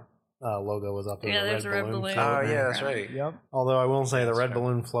Paramount logo was up, there's a red balloon. Oh yeah, that's right. Yep. Although I will say the red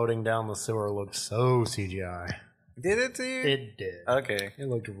balloon floating down the sewer looked so CGI. Did it to you? It did. Okay, it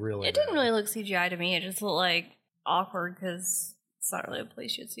looked really. It didn't really look CGI to me. It just looked like awkward because it's not really a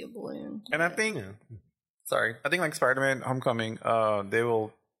place you'd see a balloon. And I think, I think like Spider-Man: Homecoming, they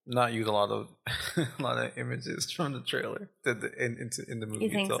will not use a lot of images from the trailer in the movie.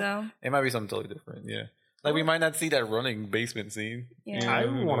 You think so? It might be something totally different. Yeah. Like, we might not see that running basement scene. Yeah. I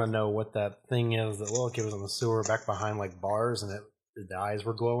want to know what that thing is that looked like it was in the sewer back behind, like, bars, and the eyes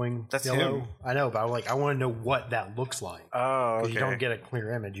were glowing. That's yellow. him. I know, but I want to know what that looks like. Oh, okay. You don't get a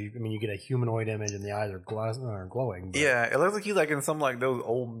clear image. You get a humanoid image, and the eyes are glowing. But. Yeah, it looks like he's, like, in some, like, those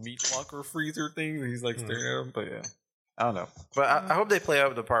old meat locker freezer things, and he's, like, staring at him, but, yeah. I don't know. But I hope they play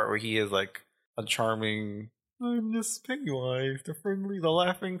out the part where he is, like, a charming... I'm Miss Pennywise, the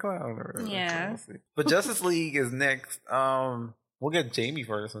laughing clown. Yeah. But Justice League is next. We'll get Jamie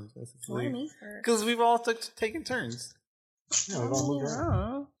first on Justice League. Because we've all taken turns. Yeah, we've all moved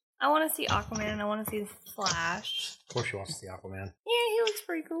around. I want to see Aquaman and I want to see the Flash. Of course you want to see Aquaman. Yeah, he looks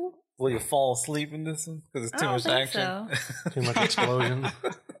pretty cool. Will you fall asleep in this one? Because it's too much action. So. Too much explosion.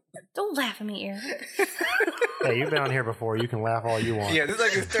 Don't laugh at me, Erik. Hey, you've been on here before. You can laugh all you want. Yeah, this is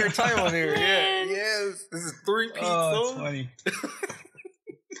like his third time on here. Yeah, yes. This is 3 pieces. Oh, that's funny.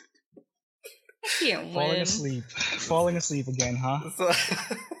 I can't win. Falling asleep again, huh?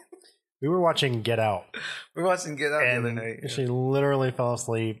 We were watching Get Out. We were watching Get Out the other night. She literally fell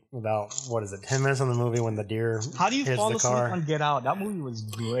asleep about, 10 minutes in the movie when the deer How do you hits fall the asleep car. on Get Out? That movie was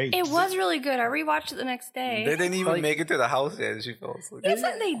great. It was really good. I rewatched it the next day. They didn't even make it to the house yet and she fell asleep. Yes,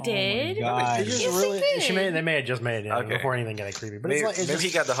 they did. Oh my God. They may have just made it before anything got creepy. But maybe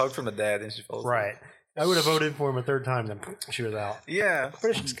he got the hug from the dad and she fell asleep. Right. I would have voted for him a third time, then she was out. Yeah.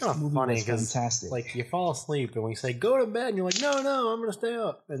 But it's just kind of funny because like you fall asleep and we say go to bed and you're like, no, I'm going to stay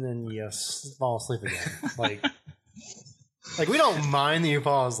up. And then you fall asleep again. Like we don't mind that you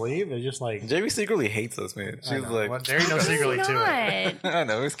fall asleep. It's just like Jamie secretly hates us, man. She's like, well, there ain't no secretly to it. I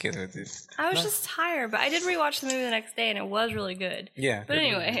know, it's kidding with you. I was just tired, but I did rewatch the movie the next day and it was really good. Yeah. But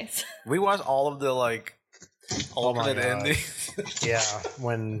anyways. We watched all of the alternate endings. Yeah,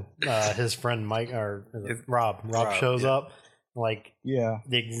 when his friend Mike or Rob shows up, the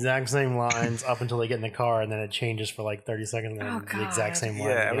exact same lines up until they get in the car, and then it changes for like 30 seconds, and then the exact same line.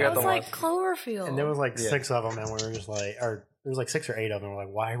 Yeah, it was like Cloverfield, and there was like 6 of them, and we were just like, or there was like 6 or 8 of them. We're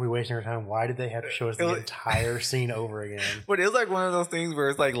like, why are we wasting our time? Why did they have to show us the entire scene over again? But it was like one of those things where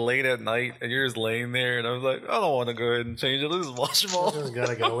it's like late at night, and you're just laying there, and I was like, I don't want to go ahead and change it. Let's just watch them all. We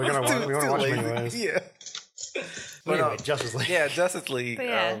gotta go. We want to watch them anyways. Yeah. But anyway, Justice League. Yeah, Justice League. But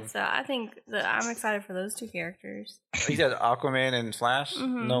yeah, so I think that I'm excited for those 2 characters. You said Aquaman and Flash?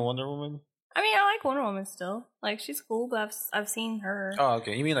 Mm-hmm. No Wonder Woman? I mean, I like Wonder Woman still. Like, she's cool, but I've seen her. Oh,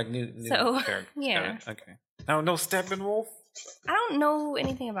 okay. You mean like new characters? Yeah. Okay. No Steppenwolf? I don't know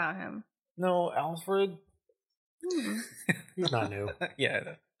anything about him. No Alfred? He's not new.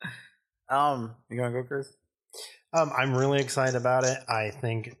 Yeah. You gonna go, Chris? I'm really excited about it. I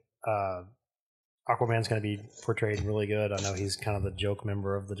think Aquaman's going to be portrayed really good. I know he's kind of the joke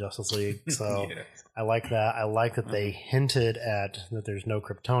member of the Justice League, so I like that. I like that they hinted at that there's no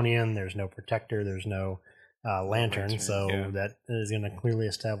Kryptonian, there's no Protector, there's no Lantern, so that is going to clearly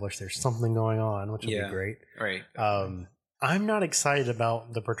establish there's something going on, which will be great. Right. I'm not excited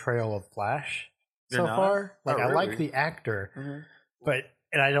about the portrayal of Flash so far. Like, I like the actor, but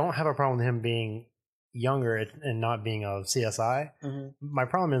I don't have a problem with him being younger and not being a CSI. My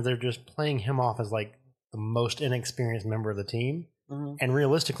problem is they're just playing him off as like the most inexperienced member of the team, and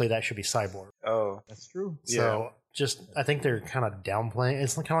realistically that should be Cyborg. Oh, that's true. So I think they're kind of downplaying.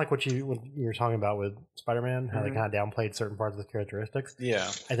 It's kind of like what you were talking about with Spider-Man, how they kind of downplayed certain parts of the characteristics. Yeah,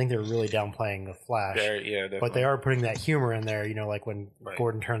 I think they're really downplaying the Flash. Definitely. But they are putting that humor in there. You know, like when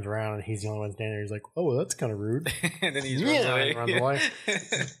Gordon turns around and he's the only one standing there. He's like, "Oh, that's kind of rude," and then he runs away.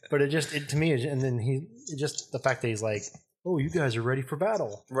 But to me, and then the fact that he's like, "Oh, you guys are ready for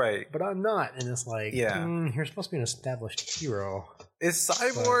battle," right? But I'm not, and it's like, you're supposed to be an established hero. Is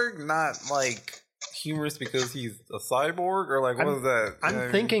Cyborg not like humorous because he's a cyborg, or like what is that?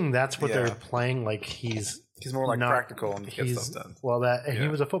 I'm thinking that's what they're playing. Like he's more like practical and gets stuff done. Well, he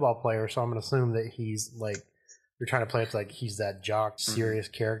was a football player, so I'm gonna assume that he's like you're trying to play up like he's that jock, serious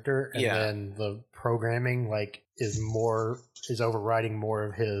character, and then the programming like is overriding more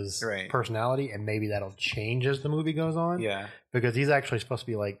of his personality, and maybe that'll change as the movie goes on. Yeah, because he's actually supposed to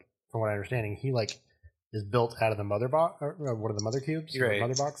be like, from what I'm understanding, he like is built out of the mother box, or one of the mother cubes,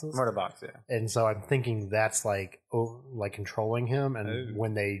 mother boxes, mother box, yeah. And so I'm thinking that's like controlling him, and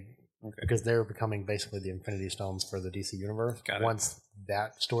when they. Because they're becoming basically the Infinity Stones for the DC universe. Once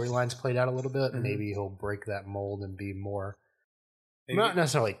that storyline's played out a little bit, maybe he'll break that mold and be more not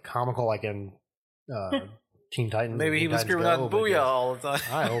necessarily comical like in Teen Titans. Maybe he was screaming out "Booyah" all the time.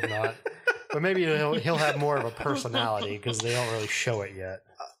 I hope not. But maybe he'll have more of a personality because they don't really show it yet.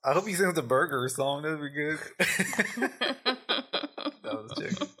 I hope he sings the Burger song. That'd be good. That was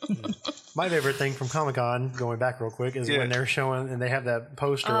joking. My favorite thing from Comic-Con, going back real quick, is when they're showing, and they have that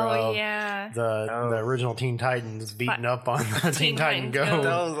poster of the original Teen Titans beating up on the Teen Titan Go. That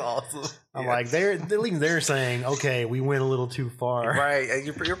was awesome. I'm like, at least they're saying, okay, we went a little too far. Right.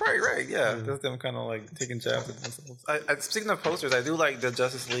 You're probably right. Yeah. That's them kind of like taking jabs at themselves. Speaking of posters, I do like the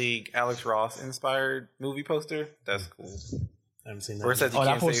Justice League Alex Ross inspired movie poster. That's cool. I haven't seen that.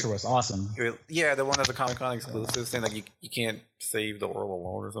 That poster was awesome. Yeah, the one that's a Comic-Con exclusive, saying like you can't save the world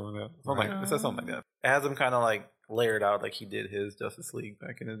alone or something like that. It says something like that. It has him kind of like layered out like he did his Justice League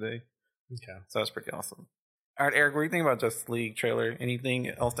back in the day. Okay. So that's pretty awesome. All right, Eric, what do you think about Justice League trailer? Anything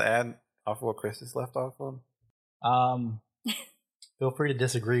else to add off of what Chris just left off on? Feel free to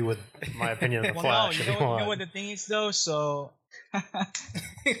disagree with my opinion of the Flash. You know what the thing is though? So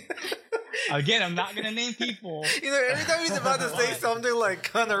again, I'm not gonna name people. You know, every time he's about to say something like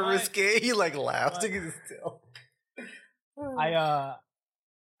kind of risque, he like laughs to get still. I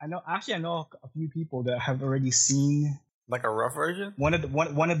know a few people that have already seen like a rough version. One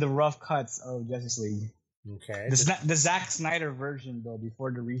of the rough cuts of Justice League. Okay. The Zack Snyder version though,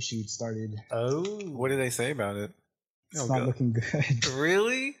 before the reshoot started. Oh, what did they say about it? It's not looking good.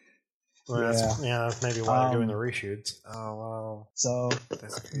 Really? Well, that's maybe why they're doing the reshoots. Oh, wow. So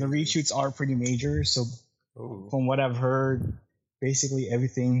the reshoots are pretty major. So from what I've heard, basically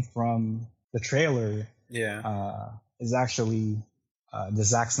everything from the trailer is actually the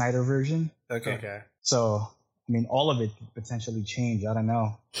Zack Snyder version. Okay. So, I mean, all of it could potentially change. I don't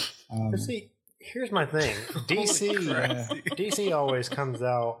know. But see, here's my thing. DC always comes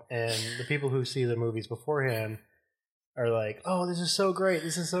out, and the people who see the movies beforehand are like, oh, this is so great.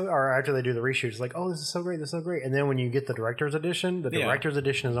 Or after they do the reshoots, like, oh, this is so great. And then when you get the director's edition, the director's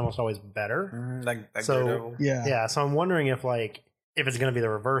edition is almost always better. So I'm wondering if it's going to be the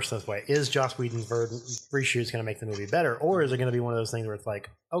reverse this way. Is Joss Whedon's reshoots going to make the movie better? Or is it going to be one of those things where it's like,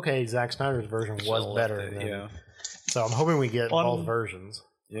 okay, Zack Snyder's version was better. So I'm hoping we get both versions.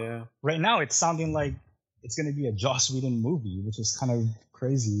 Yeah. Right now, it's sounding like it's going to be a Joss Whedon movie, which is kind of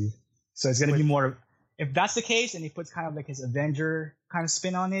crazy. So it's going to be more... If that's the case, and he puts kind of like his Avenger kind of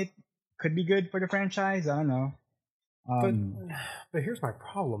spin on it, could be good for the franchise. I don't know. But here's my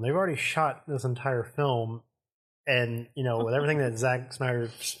problem. They've already shot this entire film, and, with everything that Zack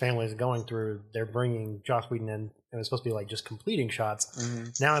Snyder's family is going through, they're bringing Joss Whedon in, and it's supposed to be like just completing shots.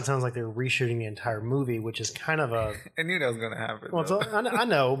 Mm-hmm. Now it sounds like they're reshooting the entire movie, which is kind of a... I knew that was going to happen. Well, I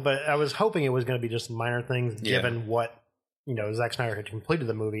know, but I was hoping it was going to be just minor things, given what, Zack Snyder had completed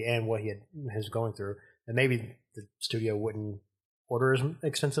the movie and what he was going through. And maybe the studio wouldn't order as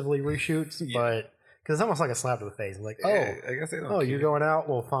extensively reshoots, but because it's almost like a slap to the face. Like, I guess they don't care. You're going out?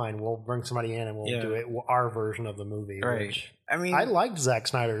 Well, fine. We'll bring somebody in and we'll do it our version of the movie. Right. Which, I liked Zack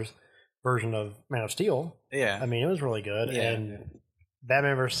Snyder's version of Man of Steel. Yeah. I mean, it was really good. Yeah. And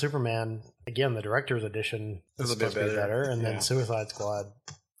Batman vs Superman, again, the director's edition is supposed to be better. And then Suicide Squad.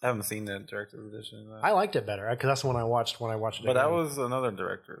 I haven't seen that director's edition. I liked it better because that's the one I watched it. But that was another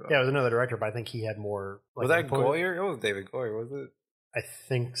director, though. Yeah, it was another director, but I think he had more. Was that Goyer? It was David Goyer, was it? I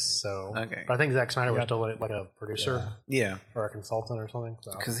think so. Okay. But I think Zack Snyder was still like a producer. Yeah. Or a consultant or something.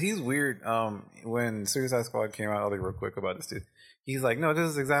 Because he's weird. When Suicide Squad came out, I'll be real quick about this, dude. He's like, no, this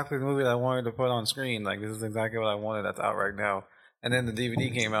is exactly the movie that I wanted to put on screen. Like, this is exactly what I wanted that's out right now. And then the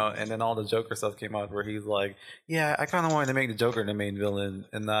DVD came out, and then all the Joker stuff came out where he's like, yeah, I kind of wanted to make the Joker the main villain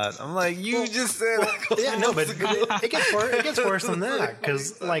and not. I'm like, you just said. But it gets worse than that.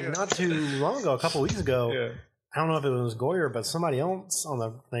 Because, not too long ago, a couple weeks ago, I don't know if it was Goyer, but somebody else on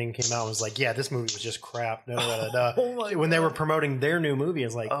the thing came out and was like, yeah, this movie was just crap. When they were promoting their new movie,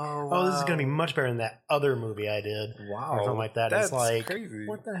 it's like, wow. This is going to be much better than that other movie I did. Wow. Or something like that. That's it's like, crazy.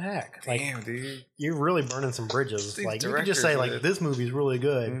 What the heck? Damn, dude. You're really burning some bridges. You could just say, this movie's really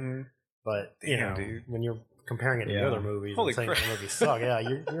good. Mm-hmm. But, when you're comparing it to the other movies and saying the movies suck. Yeah,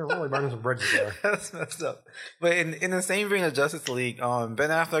 you're really burning some bridges there. That's messed up. But in the same vein of Justice League, Ben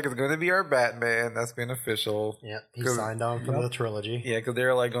Affleck is going to be our Batman. That's been official. Yeah, he signed on for the trilogy. Yeah, because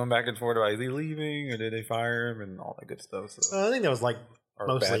they're like going back and forth about is he leaving or did they fire him and all that good stuff. So. I think that was like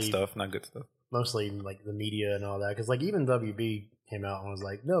mostly bad stuff, not good stuff. Mostly like the media and all that, because like even WB came out and was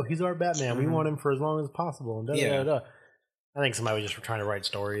like, "No, he's our Batman. We want him for as long as possible." And I think somebody was just trying to write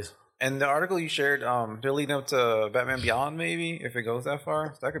stories. And the article you shared, they're leading up to Batman Beyond, maybe, if it goes that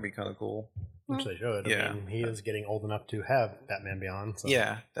far. So that could be kind of cool. Which they should. Yeah. I mean, he is getting old enough to have Batman Beyond. So.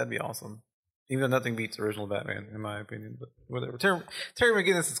 Yeah, that'd be awesome. Even though nothing beats original Batman, in my opinion. But whatever. Terry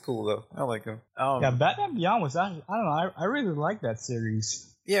McGinnis is cool, though. I like him. Batman Beyond was actually, I don't know, I really like that series.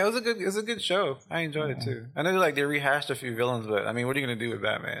 Yeah, it was a good show. I enjoyed it, too. I know they rehashed a few villains, but, I mean, what are you going to do with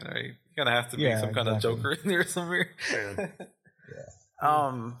Batman, right? You kind of have to be some kind of Joker in there somewhere.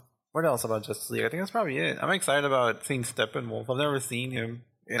 What else about Justice League? I think that's probably it. I'm excited about seeing Steppenwolf. I've never seen him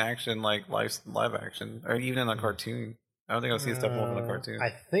in action, like live action, or even in a cartoon. I don't think I've seen Steppenwolf in a cartoon.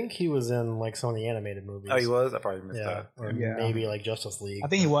 I think he was in like some of the animated movies. Oh, he was? I probably missed that. Or maybe like Justice League. I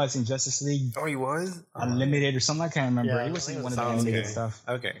think he was in Justice League. Oh, he was? Unlimited or something. I can't remember. Yeah, he was in one of the animated stuff.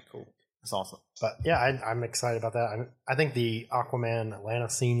 Okay, cool. That's awesome. But yeah, I'm excited about that. I think the Aquaman Atlanta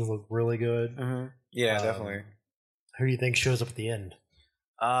scenes look really good. Mm-hmm. Yeah, definitely. Who do you think shows up at the end?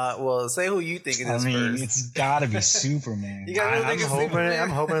 Well, say who you think it is first. It's got to be Superman. I'm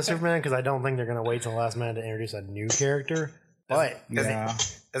hoping it's Superman because I don't think they're going to wait till the last minute to introduce a new character. But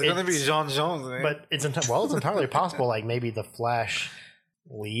it's going to be John Jones, man. But it's entirely possible. Like maybe the Flash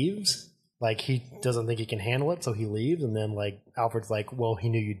leaves. Like he doesn't think he can handle it, so he leaves, and then like Alfred's like, "Well, he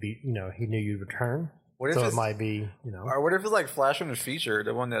knew you'd return." So it might be, Or what if it's like Flash from the future,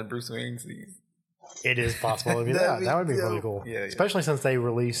 the one that Bruce Wayne sees? It is possible. I mean, that would be really cool. Yeah. Especially since they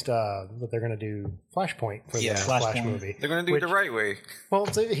released that they're going to do Flashpoint for the Flash movie. They're going to do it the right way. Well,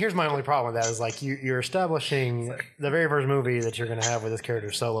 so here's my only problem with that is like you're establishing the very first movie that you're going to have with this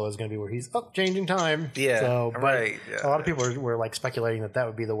character solo is going to be where he's changing time. Yeah. So, right. A lot of people were like speculating that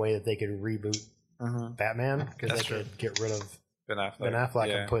would be the way that they could reboot Batman because they could get rid of Ben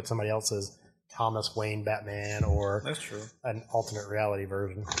Affleck and put somebody else's Thomas Wayne Batman or an alternate reality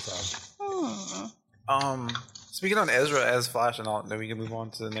version. So. Speaking on Ezra as Flash and all, then we can move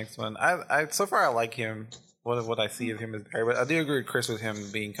on to the next one. I so far I like him. What I see of him is Barry, but I do agree with Chris with him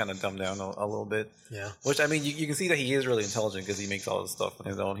being kind of dumbed down a little bit. Yeah. Which I mean, you can see that he is really intelligent because he makes all this stuff on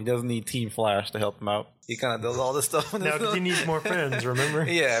his own. He doesn't need Team Flash to help him out. He kind of does all this stuff on his own. Because he needs more friends. Remember?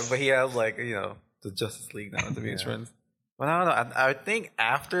 Yeah, but he has the Justice League now to be his friends. But I don't know. I think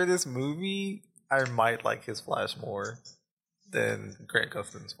after this movie, I might like his Flash more than Grant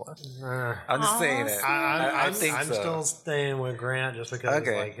Gustin's Flash. I'm just saying it. I'm still staying with Grant just because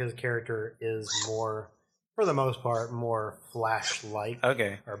like his character is more, for the most part, more Flash-like.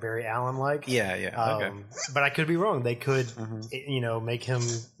 Okay. Or Barry Allen-like. Yeah. But I could be wrong. They could,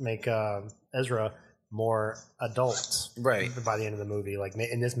 make Ezra more adult. Right. By the end of the movie,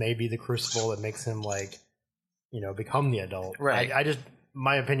 and this may be the crucible that makes him become the adult. Right. I just,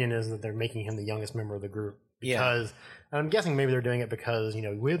 my opinion is that they're making him the youngest member of the group because. I'm guessing maybe they're doing it because,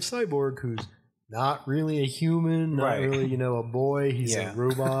 we have Cyborg who's not really a human, not really, a boy. He's a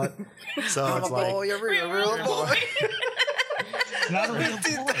robot. So it's like... Boy, you're a real boy. Not a real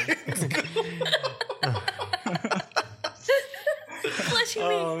boy. Fleshy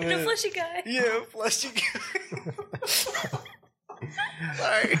me. No fleshy guy. Yeah, fleshy guy.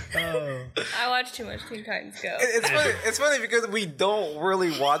 Sorry. I watch too much Teen Titans Go. It's funny because we don't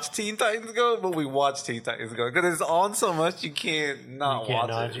really watch Teen Titans Go, but we watch Teen Titans Go because it's on so much you can't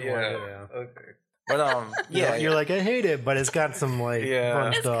watch it. Yeah. Okay. But you're like, I hate it, but it's got some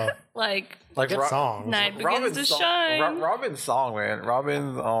fun stuff. Like songs. Night begins to shine. Robin's song, man.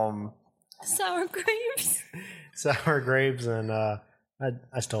 Robin's Sour grapes. Sour grapes, and I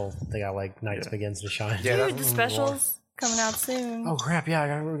still think I like Night Begins to Shine. Yeah, dude, the specials. Coming out soon. Oh crap!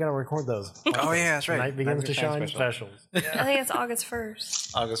 Yeah, we gotta record those. Oh yeah, that's right. Night Begins to Shine specials. I think it's August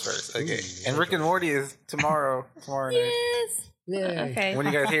 1st. August 1st. Okay. And Rick and Morty is tomorrow. Tomorrow night. Yes. Yeah. Okay. When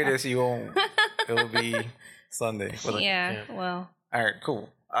you guys hear this, it'll be Sunday. Yeah. Well. All right. Cool.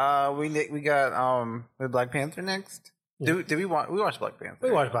 We got Black Panther next. Yeah. We watched Black Panther?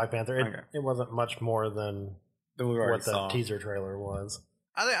 We watched Black Panther. It wasn't much more than what the teaser trailer was.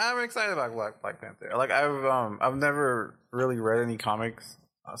 I'm excited about Black Panther. Like I've never really read any comics,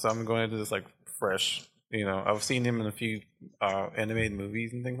 so I'm going into this fresh. I've seen him in a few animated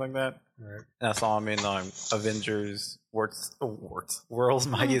movies and things like that. Right. And I saw him in Avengers World's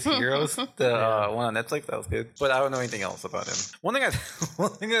Mightiest Heroes, the one on Netflix. That was good, but I don't know anything else about him. One thing I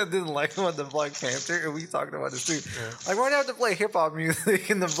didn't like about the Black Panther, and we talked about this too. Yeah. Like, why do you have to play hip hop music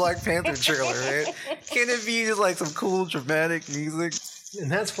in the Black Panther trailer? Right? Can't it be just like some cool dramatic music? And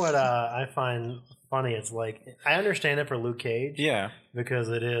that's what I find funny. It's like, I understand it for Luke Cage, because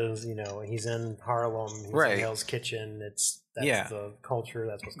it is, he's in Harlem, he's in Hell's Kitchen. That's the culture.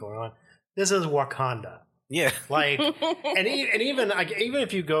 That's what's going on. This is Wakanda. Yeah, like, and even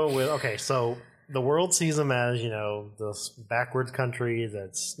if you go with so the world sees them as this backwards country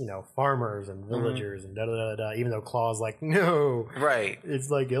that's farmers and villagers and da da da da. Even though Claw's like, no, right, it's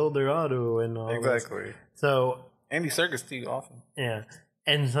like El Dorado and all exactly. This. So Andy Serkis too, awesome. Yeah,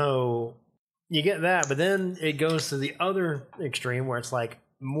 and so you get that, but then it goes to the other extreme where it's like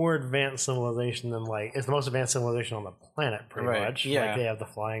more advanced civilization than it's the most advanced civilization on the planet, pretty much. Yeah, like they have the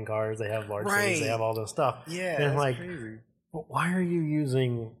flying cars, they have large cities, they have all this stuff. Yeah, and it's crazy. But why are you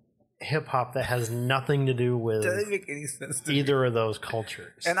using hip hop that has nothing to do with doesn't make any sense to either of those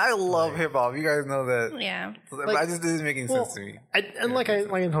cultures? And I love hip hop. You guys know that. Yeah, but I just didn't make any sense to me. Like I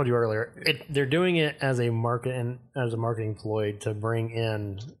told you earlier, they're doing it as a marketing ploy to bring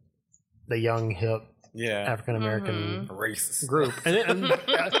in the young hip. African American racist group, and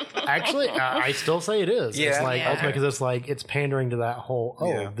actually, I still say it is. Yeah, it's like ultimately because it's pandering to that whole.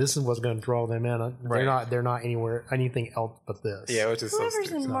 This is what's going to draw them in. They're not anything else but this. Yeah, which is whoever's so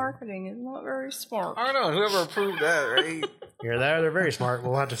stupid. in marketing is not very smart. I don't know whoever approved that, right? They're very smart.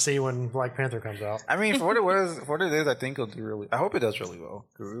 We'll have to see when Black Panther comes out. I mean, for what it is, I think it'll do really. I hope it does really well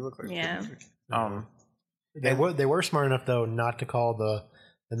because it looks like they were smart enough though not to call the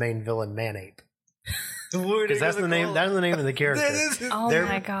main villain Manape. Because that's the name. That's the name of the character.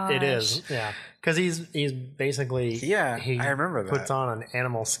 My gosh! It is, because he's basically he I remember that. Puts on an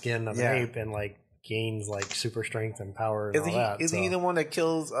animal skin of an ape and gains super strength and power. And is he the one that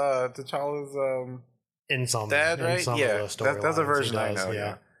kills T'Challa's in some dad? Right? In some of the that's a version I know.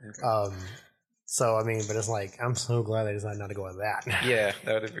 Yeah. Okay. So I mean, but it's I'm so glad they decided not to go with that. Yeah,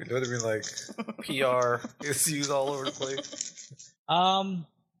 that would have been like PR issues all over the place. I'm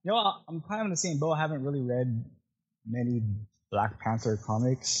kind of in the same boat. I haven't really read many Black Panther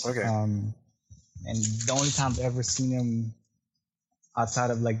comics. Okay. And the only time I've ever seen him outside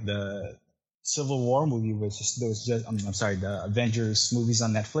of the Civil War movie was the Avengers movies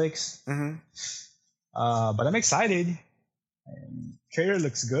on Netflix. Mm-hmm. But I'm excited. Trailer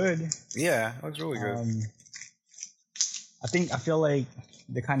looks good. Yeah, it looks really good. I feel like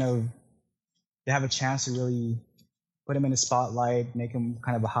they have a chance to really put him in the spotlight, make him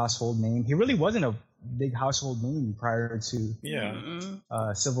kind of a household name. He really wasn't a big household name prior to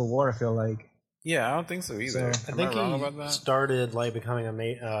Civil War, I feel like. Yeah, I don't think so either. I think he started becoming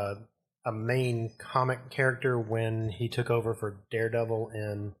a main comic character when he took over for Daredevil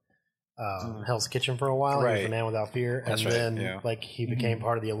in Hell's Kitchen for a while. Right. He was the Man Without Fear. That's and then he became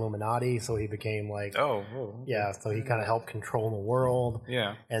part of the Illuminati, so he became so he kind of helped control the world.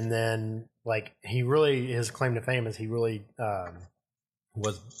 Yeah. And then he really, his claim to fame is he really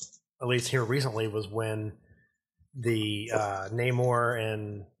was, at least here recently, was when the Namor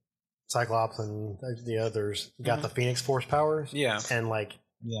and Cyclops and the others got the Phoenix Force powers. Yeah. And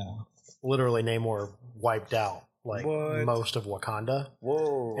literally Namor wiped out most of Wakanda.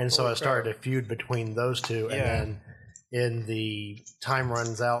 Whoa. And so it started a feud between those two. Yeah. And then in the Time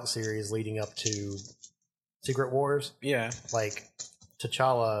Runs Out series leading up to Secret Wars,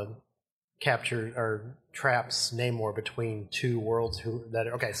 T'Challa captured or traps Namor between two worlds.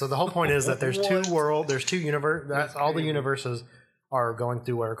 So the whole point is that there's there's two universes. All the universes are going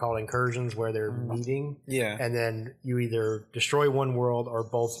through what are called incursions, where they're meeting. Yeah. And then you either destroy one world or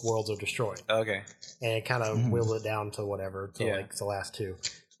both worlds are destroyed. Okay. And it kind of whittles it down to whatever, to the last two.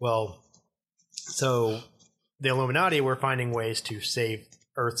 Well, so the Illuminati were finding ways to save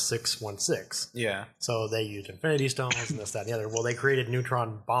Earth 616. Yeah. So they used Infinity Stones and this, that, and the other. Well, they created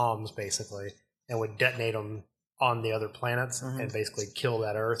neutron bombs, basically, and would detonate them on the other planets and basically kill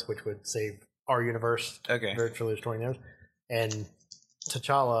that Earth, which would save our universe, virtually destroying theirs. And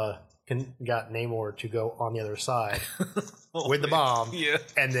T'Challa got Namor to go on the other side with the bomb,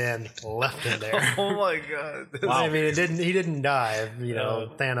 and then left him there. Oh my god! Wow. I mean, he didn't die.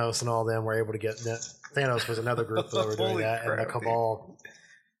 Thanos and all them were able to get. Thanos was another group that were doing that, and the Cabal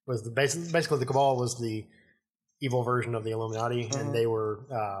was basically the Cabal was the evil version of the Illuminati, and they were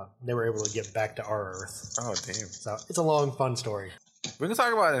able to get back to our Earth. Oh damn! So it's a long, fun story. We can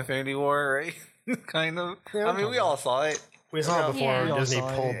talk about Infinity War, right? Kind of. Yeah, I mean, we all saw it. We saw it before Disney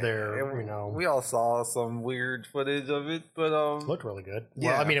pulled their, We all saw some weird footage of it, but it looked really good.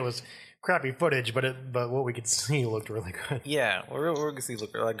 Yeah. Well, I mean, it was crappy footage, but what we could see looked really good. Yeah, we could see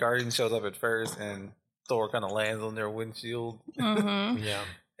look like Guardian shows up at first, and Thor kind of lands on their windshield. Mm-hmm. Yeah,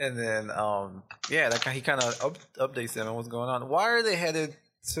 and then he kind of updates them on what's going on. Why are they headed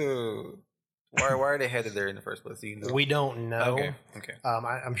to? Why are they headed there in the first place? We don't know. Okay.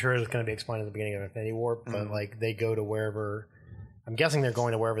 I'm sure it's going to be explained at the beginning of Infinity War, but like they go to wherever. I'm guessing they're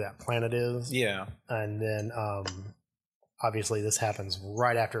going to wherever that planet is. Yeah, and then obviously this happens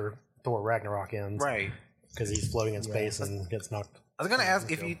right after Thor Ragnarok ends, right? Because he's floating in space and gets knocked. I was going to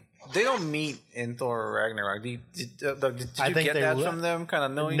ask if they don't meet in Thor Ragnarok. Did you get that from them? Kind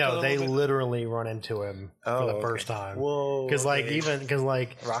of knowing? No, they literally run into him for the first time. Whoa! Because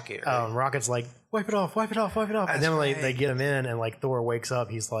Rocket, right? Rocket's like wipe it off, and then they get him in, and like Thor wakes up,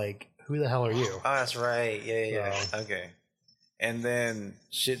 he's like, "Who the hell are you?" Oh, that's right. Yeah. So, okay. And then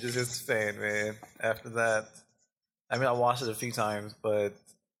shit just hits the fan, man. After that, I mean, I watched it a few times, but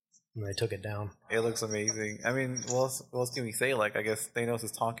and they took it down. It looks amazing. I mean, what else can we say? Like, I guess Thanos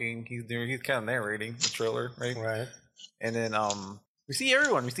is talking. He's kind of narrating the trailer, right? Right. And then we see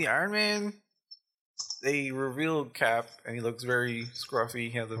everyone. We see Iron Man. They reveal Cap, and he looks very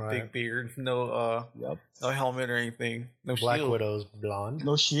scruffy. He has a big beard, no helmet or anything, no Black shield. Widow's blonde,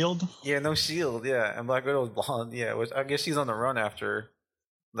 no shield. Yeah, no shield. Yeah, and Black Widow's blonde. Yeah, which I guess she's on the run after,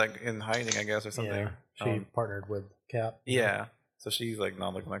 like in hiding, I guess, or something. Yeah, she partnered with Cap. Yeah, so she's like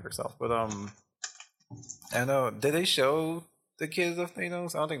not looking like herself. But I know. Did they show the kids of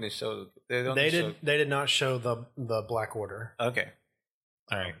Thanos? I don't think they showed. They did not show the Black Order. Okay,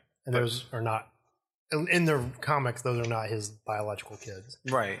 all right, and those are not. In their comics, those are not his biological kids.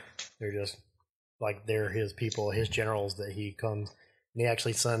 Right. They're just like they're his people, his generals that he comes. And he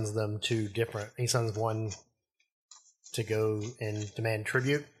actually sends them to different. He sends one to go and demand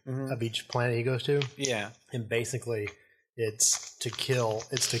tribute of each planet he goes to. Yeah. And basically, it's to kill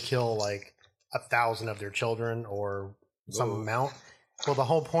like 1,000 of their children or some amount. Well, the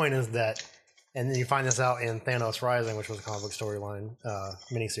whole point is that. And then you find this out in Thanos Rising, which was a comic book storyline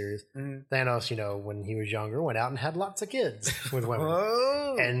miniseries. Thanos, when he was younger, went out and had lots of kids with women.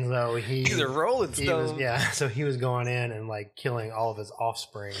 Whoa. And so he's a rolling stone. So he was going in and like killing all of his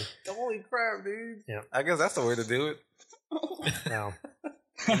offspring. Holy crap, dude! Yeah, I guess that's the way to do it. No.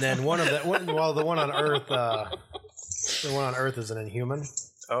 And then the one on Earth, the one on Earth is an Inhuman.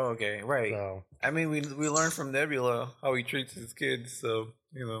 Oh, okay, right. So, I mean, we learned from Nebula how he treats his kids, so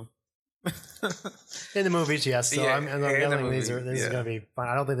in the movies, yes. So I'm guessing this is going to be fun.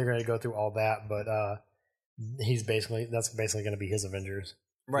 I don't think they're going to go through all that, but that's basically going to be his Avengers.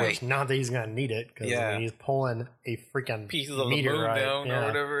 Right. Which, not that he's going to need it, because he's pulling a freaking pieces of the moon down or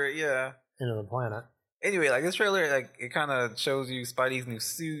whatever. Yeah. Into the planet. Anyway, like this trailer, like it kind of shows you Spidey's new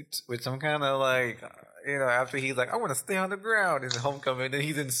suit, which I'm kind of like, after he's like, I want to stay on the ground in Homecoming, and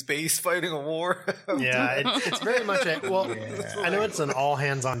he's in space fighting a war. Yeah, it's very much I know it's an all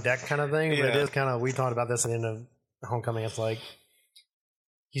hands on deck kind of thing, but it is kind of, we talked about this at the end of Homecoming. It's like,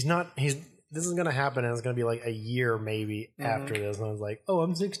 this is going to happen, and it's going to be like a year maybe after this. And I was like, oh,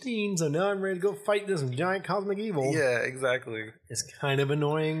 I'm 16, so now I'm ready to go fight this giant cosmic evil. Yeah, exactly. It's kind of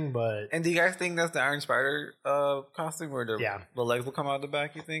annoying, but... And do you guys think that's the Iron Spider costume, where the legs will come out the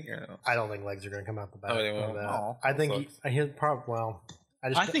back, you think? Or no? I don't think legs are going to come out the back. Oh, they won't? Oh, I think he'll probably... Well,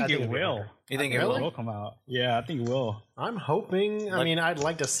 I think it will. You think it will come out? Yeah, I think it will. I'm hoping. I mean, I'd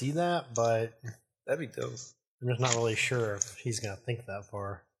like to see that, but... That'd be dope. I'm just not really sure if he's going to think that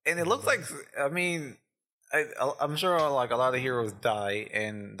far. And it looks like, I mean, I'm sure like a lot of heroes die,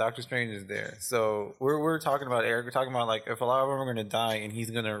 and Doctor Strange is there. So we're talking about Erik. We're talking about like if a lot of them are going to die, and he's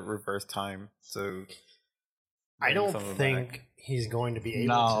going to reverse time. So I don't think he's going to be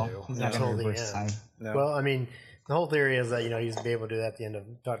able to until the end. No. Well, I mean, the whole theory is that he's be able to do that at the end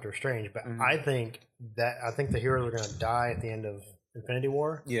of Doctor Strange. But I think the heroes are going to die at the end of Infinity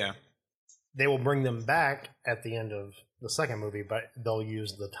War. Yeah, they will bring them back at the end of the second movie, but they'll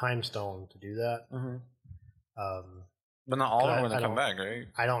use the time stone to do that. But not all of them are going to come back, right?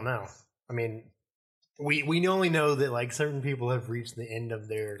 I don't know. I mean, we only know that like certain people have reached the end of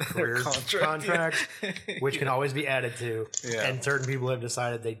their career contract, which can always be added to, and certain people have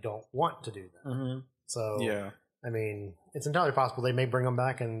decided they don't want to do that. So, I mean, it's entirely possible they may bring them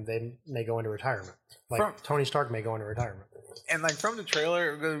back and they may go into retirement. Like Tony Stark may go into retirement. And like from the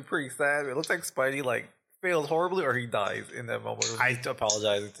trailer, it's going to be pretty sad. It looks like Spidey fails horribly, or he dies in that moment. I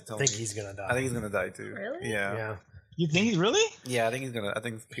apologize to tell me. I think he's gonna die. I think he's gonna die too. Really? Yeah. You think he's really? Yeah, I think he's gonna. I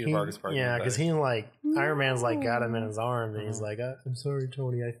think Peter Parker's part. Yeah, because he Iron Man's like got him in his arms, and he's like, "I'm sorry,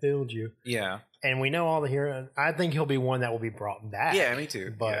 Tony, I failed you." Yeah. And we know all the heroes. I think he'll be one that will be brought back. Yeah, me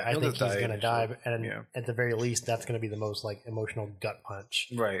too. But yeah, I think he's going to die. And at the very least, that's going to be the most like emotional gut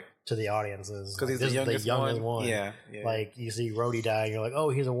punch to the audiences. Because like, he's the youngest one. Yeah, Like you see Rhodey die, and you're like,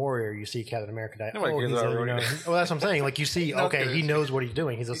 oh, he's a warrior. You see Captain America die. Nobody cares about Rhodey. Well, that's what I'm saying. Like you see, okay, he knows what he's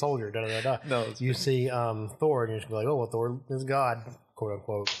doing. He's a soldier. Da da da. No, you see Thor, and you're just like, oh, well, Thor is God, quote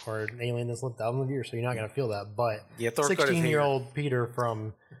unquote, or an alien that's lived thousands of years. So you're not going to feel that. But 16-year-old Peter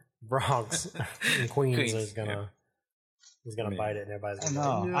from Bronx in Queens is gonna bite it, and everybody's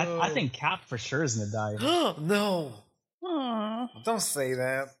gonna no. I think Cap for sure is gonna die. No, don't say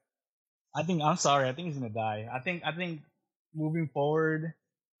that. I'm sorry. I think he's gonna die. I think moving forward,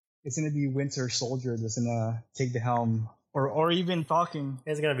 it's gonna be Winter Soldier that's gonna take the helm, or even Falcon.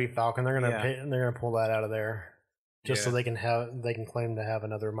 It's gonna be Falcon. They're gonna pull that out of there just so they can claim to have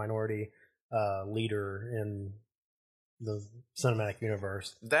another minority leader in the cinematic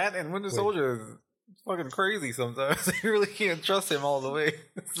universe. That and Winter Soldier is fucking crazy sometimes. You really can't trust him all the way.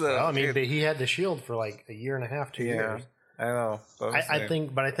 So, well, I mean, but he had the shield for like a year and a half, 2 years. I know. I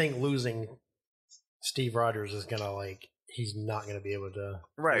think losing Steve Rogers is gonna he's not gonna be able to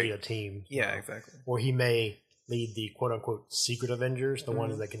lead a team. Yeah, exactly. Or he may lead the quote unquote secret Avengers, the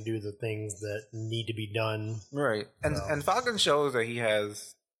ones that can do the things that need to be done. Right. And Falcon shows that he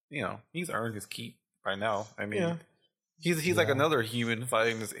has, he's earned his keep by now. I mean, he's like another human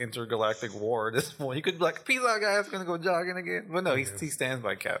fighting this intergalactic war at this point. He could be like, peace out, guys, gonna go jogging again. But no, he stands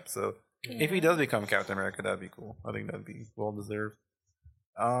by Cap. So if he does become Captain America, that'd be cool. I think that'd be well deserved.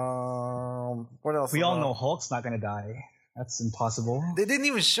 What else? We all know Hulk's not gonna die. That's impossible. They didn't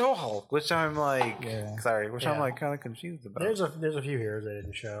even show Hulk, which I'm like, I'm like kind of confused about. There's a few heroes they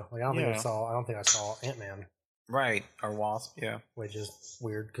didn't show. Like I don't think I saw Ant-Man. Right, or Wasp, which is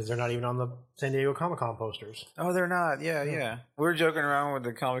weird because they're not even on the San Diego Comic-Con posters. Oh, they're not. Yeah. We were joking around with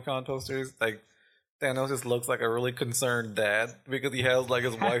the Comic-Con posters. Like Thanos just looks like a really concerned dad because he has like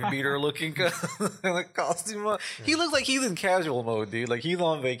his wife beater looking costume on. He looks like he's in casual mode, dude. Like he's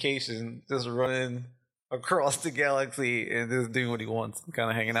on vacation, just running across the galaxy and just doing what he wants, kind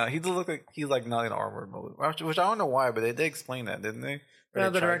of hanging out. He just looks like he's like not in armor mode, which I don't know why, but they did explain that, didn't they? Yeah,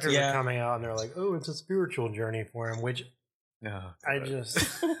 the directors are coming out and they're like, "Oh, it's a spiritual journey for him," which he's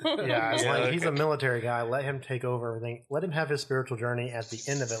a military guy. Let him take over everything. Let him have his spiritual journey at the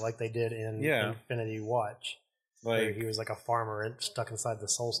end of it, like they did in Infinity Watch, where he was like a farmer and stuck inside the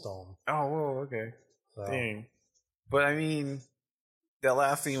Soul Stone. Oh, whoa, okay. So. Dang. But I mean, that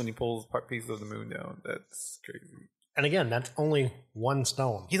last scene when he pulls pieces of the moon down—that's crazy. And again, that's only one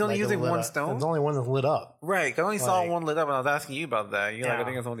stone. He's only using one stone? There's only one that's lit up. Right. I only saw one lit up, and I was asking you about that. You're like, I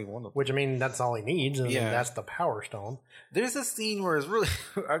think it's only one of them. Which, I mean, that's all he needs, and that's the Power Stone. There's a scene where it's really...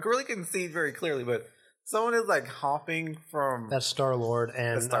 I really couldn't see it very clearly, but someone is, like, hopping from... That's Star-Lord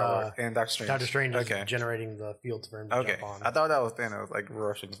and... and Doctor Strange. Doctor Strange is generating the fields for him to jump on. I thought that was Thanos, like,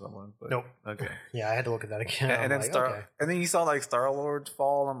 rushing someone. But, nope. Okay. Yeah, I had to look at that again. And then you saw, like, Star-Lord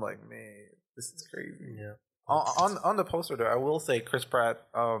fall. I'm like, man, this is crazy. Yeah. On the poster there, I will say Chris Pratt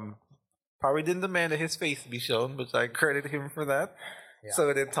probably didn't demand that his face be shown, which I credit him for that. Yeah.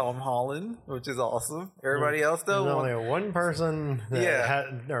 So did Tom Holland, which is awesome. Everybody else though, there's only one person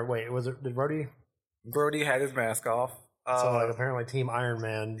that did Brody? Brody had his mask off. So apparently Team Iron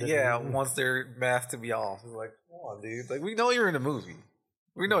Man wants their mask to be off. It's like, come on, dude. Like we know you're in a movie.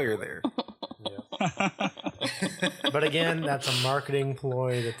 We know you're there. But again, that's a marketing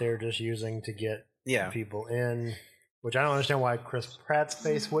ploy that they're just using to get people in, which I don't understand why Chris Pratt's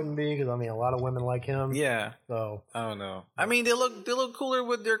face wouldn't be, because I mean a lot of women like him. Yeah. So I don't know. I mean they look cooler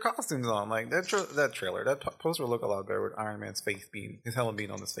with their costumes on. Like that poster would look a lot better with Iron Man's face his helmet being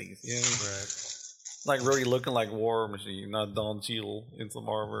on his face. Yeah. Right. Like really looking like War Machine, not Don Cheadle in some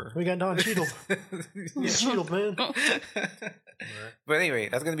armor. We got Don Cheadle. Cheadle, man. Right. But anyway,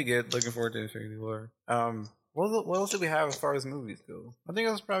 that's gonna be good. Looking forward to Infinity War. What else do we have as far as movies go? I think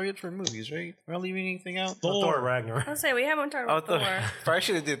that's probably it for movies, right? We're not leaving anything out? Thor Ragnarok. I'll say we haven't talked about Thor. Probably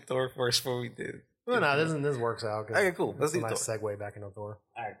should have did Thor first before we did. Well, no, this works out. Okay, cool. Let's do a nice segue back into Thor.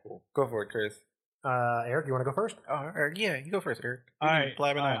 All right, cool. Go for it, Chris. Eric, you want to go first? Oh, Eric, yeah, you go first, Eric. All right.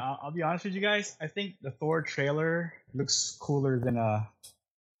 I'll be honest with you guys. I think the Thor trailer looks cooler than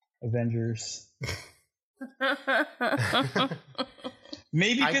Avengers.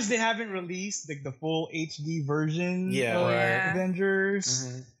 Maybe because they haven't released like the full HD version of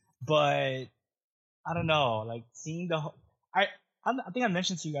Avengers, but I don't know. Like seeing I think I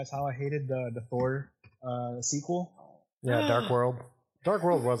mentioned to you guys how I hated the Thor sequel. Yeah, Dark World. Dark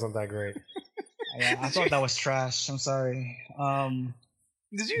World wasn't that great. I thought that was trash. I'm sorry.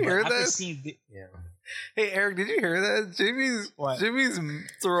 Did you hear that? Hey Eric, did you hear that? Jimmy's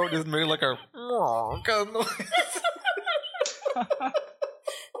throat just made like a kind of noise.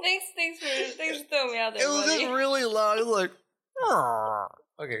 Thanks for throwing me out there. It was just really loud. It was like,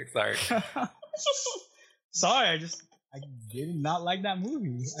 okay, sorry. Sorry, I did not like that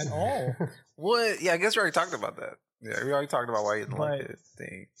movie at all. What? Yeah, I guess we already talked about that. Yeah, we already talked about why you didn't like it.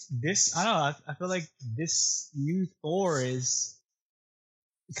 This, I don't know. I feel like this new Thor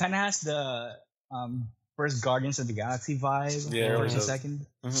kind of has the first Guardians of the Galaxy vibe. Yeah, first and second.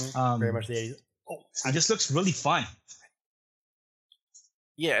 Mm-hmm. Very much the 80s. It just looks really fun.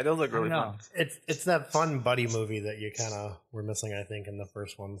 Yeah, it does look really fun. It's that fun buddy movie that you kind of were missing, I think, in the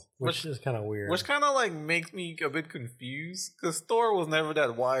first ones, which is kind of weird. Which kind of like makes me a bit confused because Thor was never that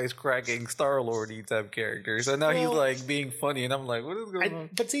wisecracking Star-Lord-y type character, so now he's like being funny, and I'm like, what is going on?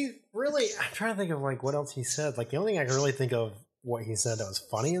 But see, really, I'm trying to think of like what else he said. Like the only thing I can really think of what he said that was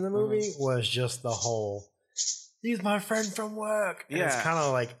funny in the movie was just the whole, "He's my friend from work." And it's kind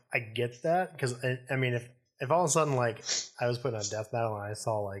of like I get that because I mean if all of a sudden, like, I was putting on death battle and I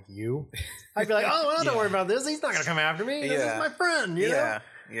saw, like, you, I'd be like, oh, well, don't worry about this. He's not going to come after me. This is my friend, you know?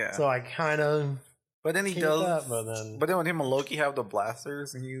 Yeah. So I kind of... But then he does... That, but then when him and Loki have the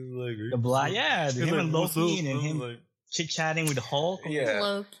blasters and he's like... him and Loki and him like, chit-chatting with the Hulk. Yeah.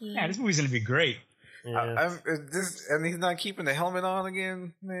 Loki. Yeah, this movie's going to be great. Yeah. And he's not keeping the helmet on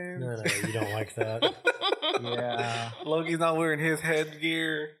again, man. No, you don't like that. Yeah. Loki's not wearing his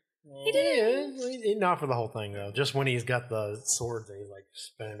headgear. He did. Not for the whole thing, though. Just when he's got the swords and he's like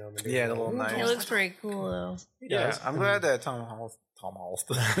spinning them. And the little knife. It looks pretty cool, though. Yeah, I'm glad that Tom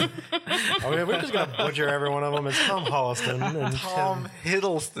Hiddleston. Okay, we're just gonna butcher every one of them. It's Tom Hiddleston and Tom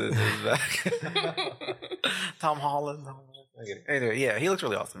Hiddleston is back. Tom Holland. Anyway, yeah, he looks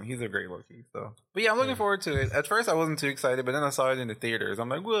really awesome. He's a great Loki. So, but yeah, I'm looking forward to it. At first, I wasn't too excited, but then I saw it in the theaters. I'm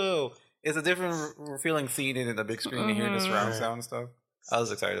like, whoa! It's a different feeling seeing it in the big screen and hearing the surround sound and stuff. I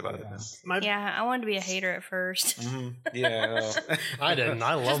was excited about it. Yeah, I wanted to be a hater at first. Yeah, I didn't.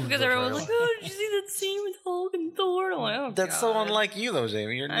 I loved it because everyone was like, "Oh, did you see that scene with Hulk and Thor?" I'm like, "Oh, that's so unlike you, though,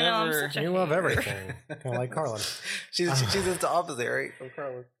 Jamie. You're never. You love everything, kind of like Carlin. she's just the opposite, right? Of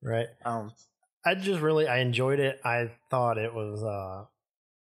Carlin, right? I enjoyed it. I thought it was.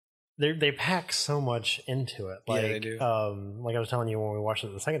 They pack so much into it. Like, they do. Like I was telling you when we watched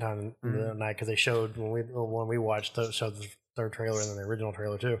it the second time the night, because they showed when we watched it, showed the third trailer and then the original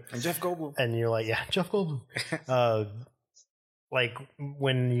trailer too. And Jeff Goldblum. And you're like, yeah, Jeff Goldblum. Like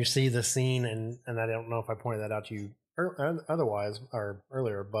when you see the scene, and I don't know if I pointed that out to you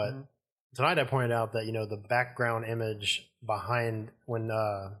earlier, but tonight I pointed out that the background image behind when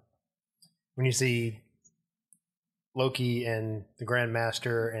you see Loki and the Grand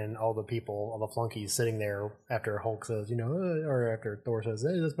Master and all the people, all the flunkies sitting there after Hulk says, or after Thor says,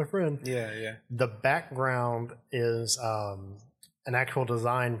 "Hey, that's my friend." Yeah. The background is an actual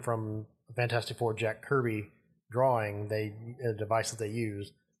design from Fantastic Four Jack Kirby drawing. A device that they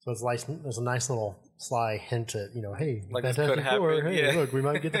use. So it's like there's a nice little sly hint at hey, like Fantastic Four. Hey, look, we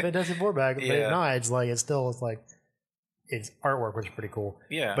might get the Fantastic Four back. But it's like it's artwork, which is pretty cool.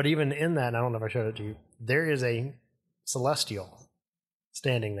 Yeah. But even in that, and I don't know if I showed it to you, there is a Celestial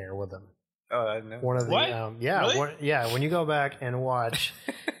standing there with them. Oh, I know. One of the really? When you go back and watch,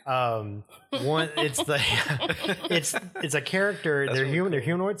 it's a character. They're human. They're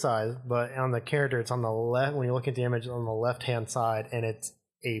humanoid size, but on the character, it's on the left. When you look at the image, on the left hand side, and it's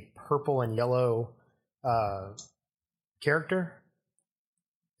a purple and yellow character.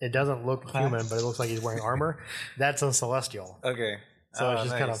 It doesn't look human, but it looks like he's wearing armor. That's a Celestial. Okay. So it's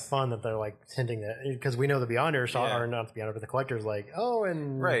just kind of fun that they're like hinting that, because we know the Beyonders are not the Beyonders, but the Collector's like, oh,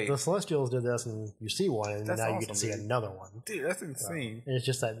 and the Celestials did this, and you see one, and now you get to see another one. Dude, that's insane. And it's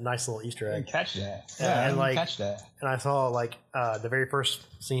just that nice little Easter egg. I didn't catch that. Yeah, I didn't catch that. And I saw the very first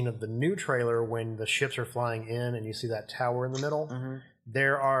scene of the new trailer when the ships are flying in, and you see that tower in the middle. Mm-hmm.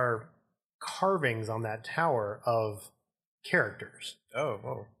 There are carvings on that tower of characters.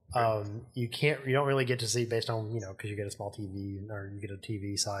 Oh. You don't really get to see based on, because you get a small TV or you get a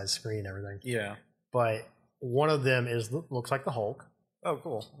TV size screen and everything. Yeah. But one of them looks like the Hulk. Oh,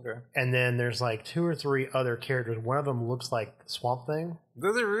 cool. Okay. And then there's like 2 or 3 other characters. One of them looks like Swamp Thing.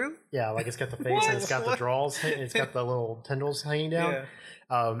 Does it really? Yeah, like it's got the face and it's got the draws. It's got the little tendrils hanging down.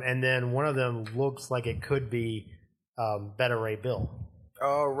 Yeah. And then one of them looks like it could be Beta Ray Bill.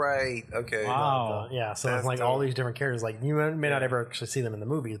 Oh, right. Okay. Wow. So it's like dope. All these different characters. Like you may not ever actually see them in the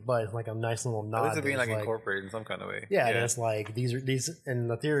movies, but it's like a nice little nod. At least it's being like incorporated in some kind of way. Yeah, and it's like these, and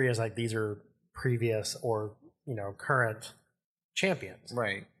the theory is like these are previous or current champions.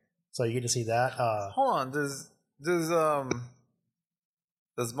 Right. So you get to see that. Hold on. Does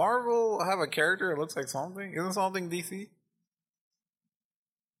Does Marvel have a character that looks like something? Isn't something DC?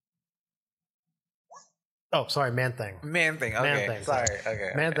 Oh, sorry, Man-Thing. Man-Thing. Okay, Man-Thing, sorry.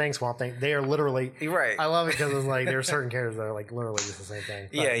 Okay. Man-Thing, Swamp Thing. They are literally. You're right. I love it because it's like there are certain characters that are like literally just the same thing.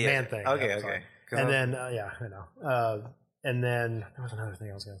 Yeah. Man-Thing. Okay, okay. And then I know. And then there was another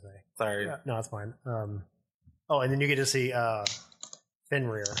thing I was going to say. Sorry. No, it's fine. And then you get to see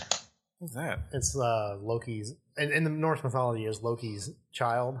Fenrir. What's that? It's Loki's. And in the Norse mythology, is Loki's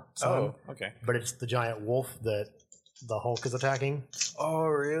child. Son, oh, okay. But it's the giant wolf that the Hulk is attacking. Oh,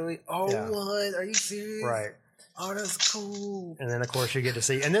 really? Oh, yeah. What? Are you serious? Right. Oh, that's cool. And then, of course, you get to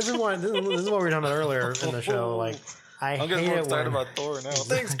see. And this is what we were talking about earlier in the show. Like, I'm getting more excited about Thor now.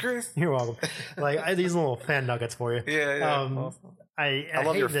 Thanks, Chris. You're welcome. Like, I had these little fan nuggets for you. Yeah. Awesome. I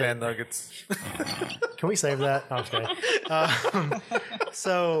love your fan nuggets. Can we save that? No, I'm just kidding.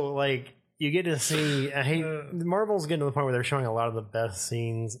 So, like, you get to see. Marvel's getting to the point where they're showing a lot of the best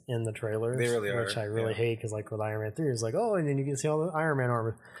scenes in the trailers. They really are. Which I really hate because, like, with Iron Man 3, it's like, oh, and then you can see all the Iron Man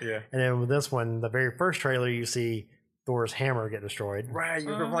armor. Yeah. And then with this one, the very first trailer, you see Thor's hammer get destroyed. Right, you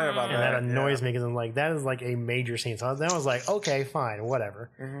were complaining about that. And that annoys me because I'm like, that is like a major scene. So that was like, okay, fine, whatever.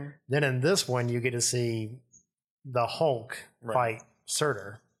 Mm-hmm. Then in this one, you get to see the Hulk fight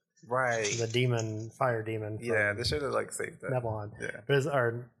Surtur. Right. The demon, fire demon. Yeah, they should have like saved that. Niflheim. Yeah. But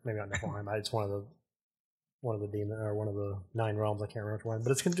or maybe not Niflheim. It's one of the demon or one of the 9 realms. I can't remember which one.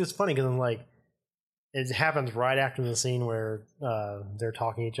 But it's just funny because I'm like, it happens right after the scene where they're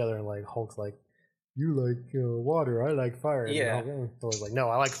talking to each other and like Hulk's like, you like water, I like fire. And Thor's like, no,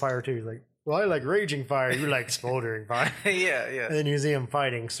 I like fire too. He's like, well, I like raging fire, you like smoldering fire. Yeah. And then you see him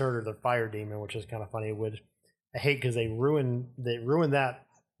fighting Surtur, the fire demon, which is kind of funny. Which I hate because they ruined that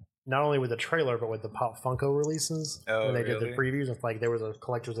not only with the trailer but with the Pop Funko releases when they did the previews. It's like there was a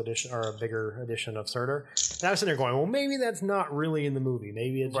collector's edition or a bigger edition of Surtur. And I was sitting there going, well, maybe that's not really in the movie.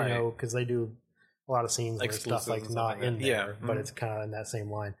 Maybe it's because they do a lot of scenes where stuff like not in there, but it's kind of in that same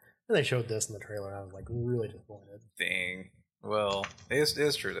line. And they showed this in the trailer, and I was like really disappointed. Dang. Well,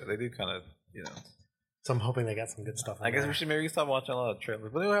 it's true that they do kind of, So I'm hoping they got some good stuff. I guess we should maybe stop watching a lot of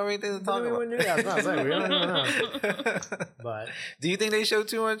trailers. But we don't have anything to talk about. Yeah, it's not saying we don't know. But do you think they showed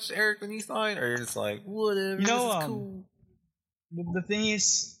too much Erik when you signed, or you're just like whatever? This is cool. The thing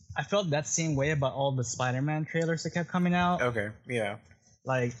is, I felt that same way about all the Spider-Man trailers that kept coming out. Okay, yeah.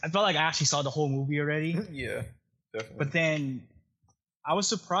 Like I felt like I actually saw the whole movie already. Yeah, definitely. But then I was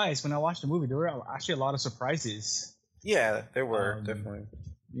surprised when I watched the movie. There were actually a lot of surprises. Yeah, there were definitely.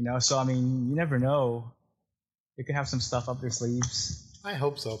 So I mean, you never know. They could have some stuff up their sleeves. I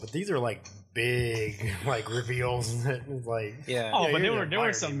hope so, but these are like big like reveals. Like but there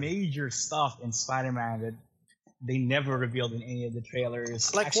were some major stuff in Spider-Man that they never revealed in any of the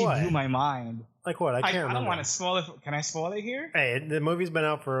trailers. Like actually what? blew my mind. Like what? I can't remember. I don't want to spoil it. Can I spoil it here? Hey, the movie's been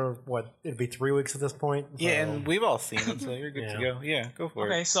out for what? It'd be 3 weeks at this point. So. Yeah, and we've all seen it, so you're good to go. Yeah, go for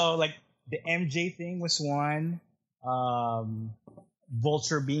it. Okay, so like the MJ thing was one.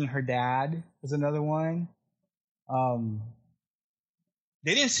 Vulture being her dad was another one.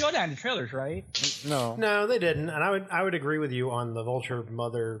 They didn't show that in the trailers, right? No, they didn't. And I would agree with you on the Vulture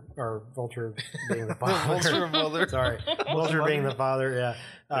mother or Vulture being the father. Vulture mother. Sorry, Vulture being the father.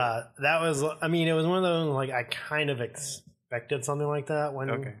 Yeah, that was. I mean, it was one of those like I kind of expected something like that when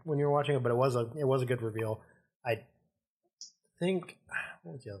you were watching it, but it was a good reveal. I think.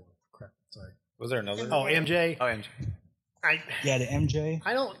 What was the other one? Crap. Sorry. Was there another? Oh, MJ. Oh, MJ. The MJ.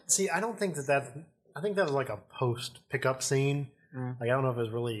 I don't think that. I think that was like a post pickup scene. Like I don't know if it was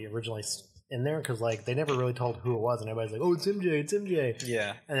really originally in there because like they never really told who it was, and everybody's like, "Oh, it's MJ, it's MJ."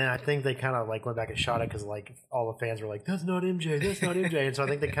 Yeah. And then I think they kind of like went back and shot it because like all the fans were like, "That's not MJ, that's not MJ," and so I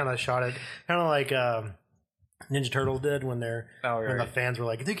think they kind of shot it kind of like Ninja Turtles did when when the fans were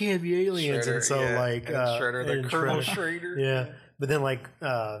like, "They can't be aliens," Shredder, and so like Shredder, the Colonel Shredder. Yeah, but then like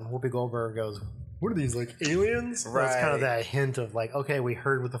Whoopi Goldberg goes, what are these, like, aliens? Right. That's kind of that hint of, like, okay, we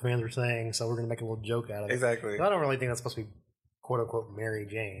heard what the fans were saying, so we're going to make a little joke out of it. Exactly. But I don't really think that's supposed to be, quote-unquote, Mary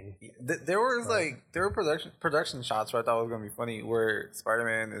Jane. There were production shots where I thought it was going to be funny, where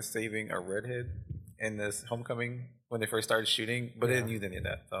Spider-Man is saving a redhead in this Homecoming when they first started shooting, but they didn't use any of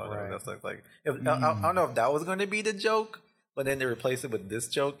that. So I don't know if that was going to be the joke, but then they replaced it with this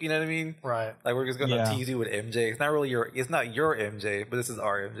joke. You know what I mean? Right. Like we're just going to tease you with MJ. It's not really your MJ, but this is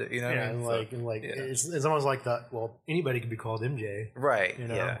our MJ. You know what I mean? It's almost like that. Well, anybody could be called MJ. Right. You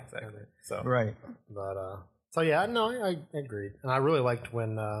know? Yeah. Exactly. So right. But so yeah, no, I agreed, and I really liked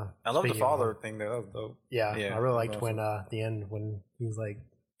when I love the father thing. That was dope. Yeah, I really liked when at the end when he's like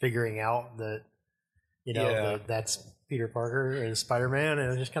figuring out that that's Peter Parker and Spider-Man,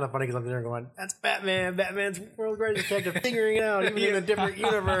 and it's just kind of funny because I'm there going, that's Batman. Batman's world's greatest detective, figuring it out even in a different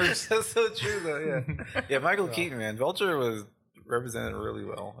universe. That's so true, though. Yeah, Michael Keaton, man, Vulture was represented really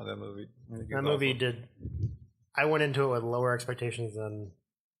well in that movie. That movie did. I went into it with lower expectations than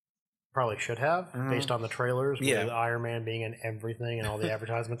probably should have, based on the trailers. With Iron Man being in everything and all the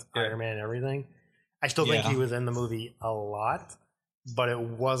advertisements, Iron Man and everything. I still think he was in the movie a lot, but it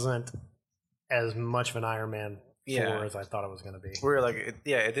wasn't as much of an Iron Man floor as I thought it was going to be. We're like, it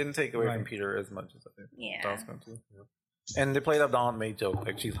didn't take away from Peter as much as I thought it was going to. Yeah. And they played up the Aunt May joke,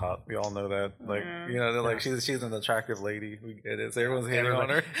 like she's hot. We all know that. Like they're like she's an attractive lady. We get it. So everyone's hating on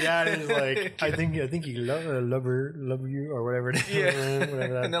her. Yeah, it is like I think you love you or whatever it is. Yeah,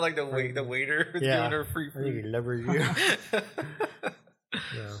 whatever that. And then like the waiter giving her free food. I think he loves you.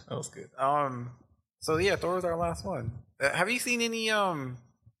 Yeah, that was good. So yeah, Thor was our last one. Have you seen any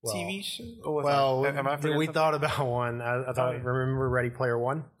TV show? We thought about one. I thought. Remember Ready Player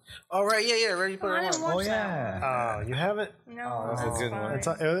One? Oh right, yeah, Ready Player One. Oh yeah. You haven't? No, that's a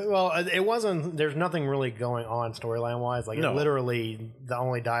good one. It wasn't. There's nothing really going on storyline wise. Like literally, the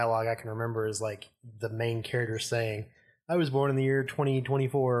only dialogue I can remember is like the main character saying, "I was born in the year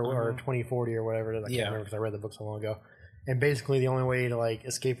 2024 or 2040 or whatever." I can't remember because I read the book so long ago. And basically, the only way to like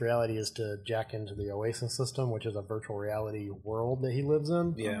escape reality is to jack into the Oasis system, which is a virtual reality world that he lives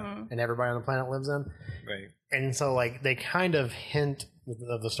in. Yeah, and everybody on the planet lives in. Right. And so, like, they kind of hint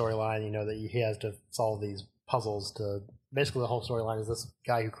of the storyline, that he has to solve these puzzles. To basically, the whole storyline is this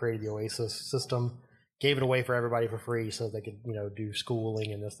guy who created the Oasis system gave it away for everybody for free, so they could, do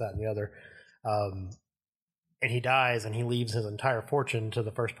schooling and this, that, and the other. And he dies, and he leaves his entire fortune to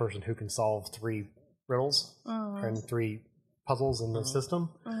the first person who can solve 3 riddles and 3 puzzles in the system.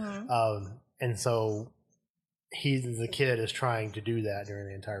 And so the kid is trying to do that during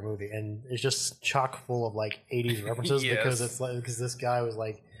the entire movie, and it's just chock full of like 80s references because this guy was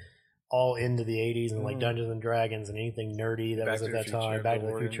like all into the 80s and like Dungeons and Dragons and anything nerdy that was at that time, Back to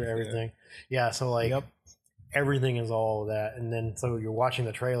the Future, everything. So like everything is all of that. And then so you're watching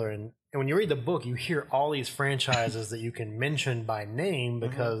the trailer, and when you read the book, you hear all these franchises that you can mention by name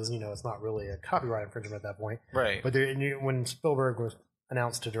because, it's not really a copyright infringement at that point. Right. But when Spielberg was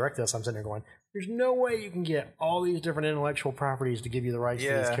announced to direct this, I'm sitting there going, there's no way you can get all these different intellectual properties to give you the rights to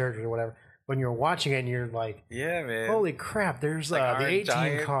these characters or whatever. When you're watching it and you're like, man, holy crap, there's like the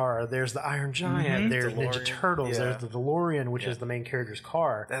A-Team car, there's the Iron Giant, there's DeLorean. Ninja Turtles, there's the DeLorean, which is the main character's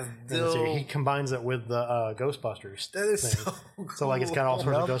car. That's so he combines it with the Ghostbusters. That is so cool. So like it's got all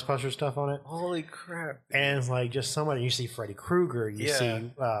sorts of Ghostbusters stuff on it. Holy crap. And it's like just so much. You see Freddy Krueger, you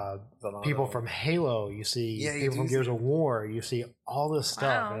see people from Halo, you see people from Gears of War, you see all this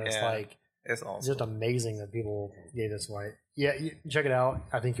stuff. And it's like, it's awesome. It's just amazing that people gave this away. Yeah, check it out.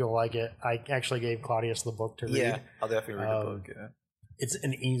 I think you'll like it. I actually gave Claudius the book to read. Yeah, I'll definitely read the book. Yeah, it's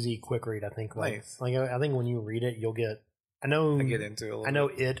an easy, quick read. I think. Nice. Like I think when you read it, you'll get. I get into it. I know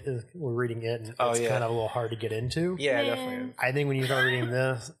bit. We're reading it, and it's kind of a little hard to get into. Yeah, definitely. I think when you start reading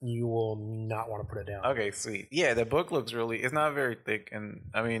this, you will not want to put it down. Okay, sweet. Yeah, the book looks really. It's not very thick, and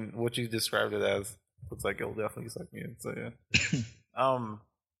I mean, what you described it as looks like it'll definitely suck me in. So yeah.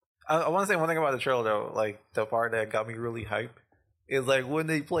 I want to say one thing about the trailer though, like the part that got me really hyped is like when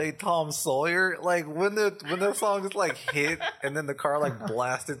they played Tom Sawyer, like when the song is like hit and then the car like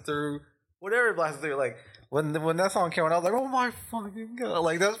blasted through, whatever it blasted through, like when that song came out, I was like, oh my fucking god,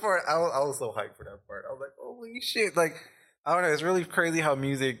 like that part, I was so hyped for that part. I was like, holy shit, like I don't know, it's really crazy how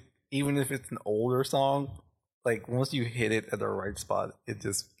music, even if it's an older song, like once you hit it at the right spot, it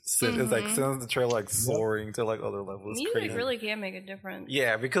just it's like sends the trailer like soaring to like other levels. Music crazy. Really can make a difference.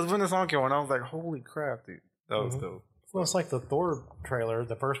 Yeah, because when the song came on, I was like, holy crap, dude, that was dope. Well, it's like the Thor trailer,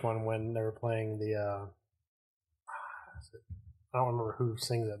 the first one, when they were playing the I don't remember who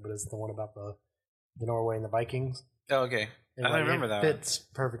sings it, but it's the one about the Norway and the Vikings. Oh, okay. I don't remember that. It fits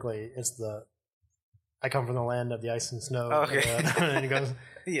perfectly. It's the I come from the land of the ice and snow. Okay. And it goes,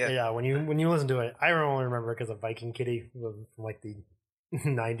 yeah. When you listen to it, I only remember it because of Viking Kitty from like the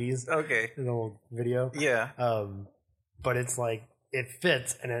 90s. Okay. The old video. Yeah. But it's like it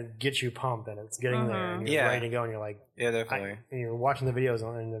fits and it gets you pumped and it's getting there and you're ready to go and you're like, yeah, definitely. And you're watching the videos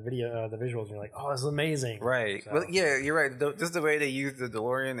and the visuals and you're like, oh, this is amazing. Right. So. Well, yeah, you're right. Just the way they use the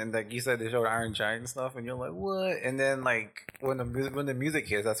DeLorean and like you said, they showed Iron Giant and stuff and you're like, what? And then like when the music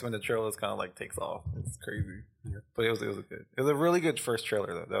hits, that's when the trailer kind of like takes off. It's crazy. Yeah. But it was good. It was a really good first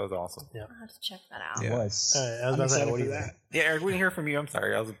trailer though. That was awesome. Yeah. I'll have to check that out. Yeah. I was about to say, what do you think? Yeah, Eric, we didn't hear from you. I'm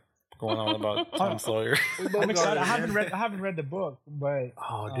sorry. I was going on about Tom Sawyer. I'm excited. I haven't read the book, but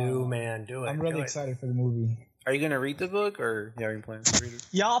do it. I'm really excited for the movie. Are you gonna read the book, or you having plans to read it?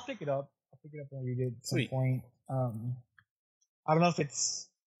 Yeah, I'll pick it up. pick it up and read it at some point. I don't know if is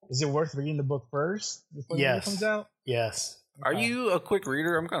it worth reading the book first before the movie comes out? Yes. Are you a quick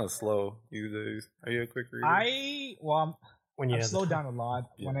reader? I'm kind of slow these days. Are you a quick reader? I've slowed down a lot.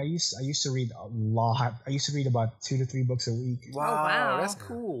 Yeah. When I used to read a lot. I used to read about 2 to 3 books a week. Wow. That's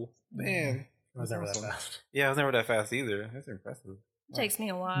cool, man. I was never that fast. Yeah, I was never that fast either. That's impressive. It takes me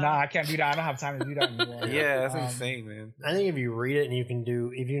a while. Nah, I can't do that. I don't have time to do that anymore. Yeah, that's insane, man. I think if you read it and you can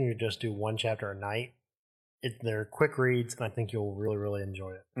just do one chapter a night, they're quick reads, and I think you'll really, really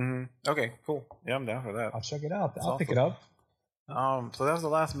enjoy it. Mm-hmm. Okay, cool. Yeah, I'm down for that. I'll check it out. I'll pick it up. So that was the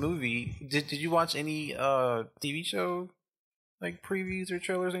last movie. Did you watch any TV show like previews or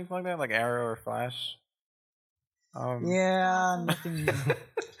trailers or anything like that, like Arrow or Flash? Yeah, nothing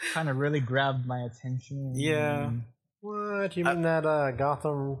kind of really grabbed my attention. Yeah. What? You mean that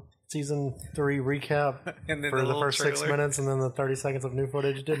Gotham season 3 recap and for the first trailer. 6 minutes, and then the 30 seconds of new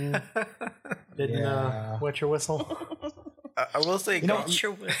footage didn't wet your whistle? I will say, wet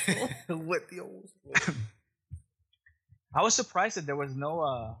your whistle. Wet the old whistle. I was surprised that there wasn't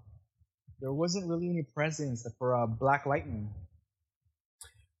really any presence for Black Lightning.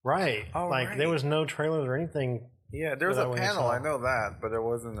 Right. There was no trailers or anything. Yeah, there was a panel, I know that, but there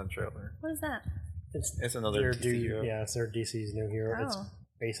wasn't a trailer. What is that? It's another DC hero. Yeah, it's their DC's new hero. Oh. It's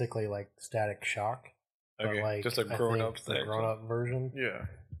basically like Static Shock. Okay, just a grown-up version. Yeah.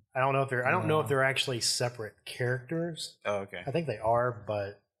 I don't know if they're actually separate characters. Oh, okay. I think they are,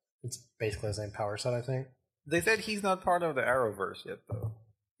 but it's basically the same power set, I think. They said he's not part of the Arrowverse yet, though.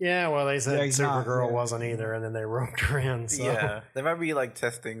 Yeah, well, they said Supergirl wasn't either, and then they roped her in. So. Yeah, they might be like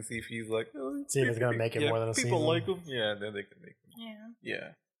testing, see if he's like, see if it's gonna make it more than a people season. like him. Yeah, then they can make him. Yeah.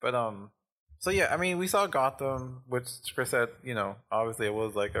 Yeah, but so yeah, I mean, we saw Gotham, which Chris said, obviously it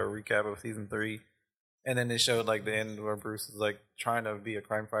was like a recap of season 3, and then it showed like the end where Bruce is like trying to be a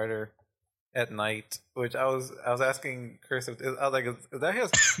crime fighter at night, which I was asking Chris, I was like, is that his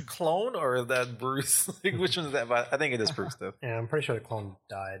clone or is that Bruce? Like, which one is that? But I think it is Bruce though. Yeah, I'm pretty sure the clone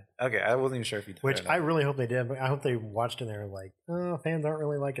died. Okay, I wasn't even sure if he died. Which I really hope they did, but I hope they watched it and they were like, oh, fans aren't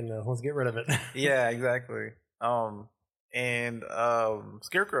really liking this. Let's get rid of it. Yeah, exactly. And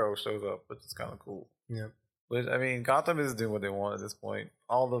Scarecrow shows up, which is kind of cool. Yeah. Which, I mean, Gotham is doing what they want at this point.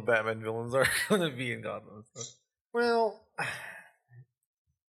 All the Batman villains are going to be in Gotham. So. Well,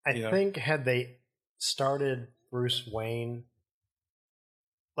 I think had they started Bruce Wayne,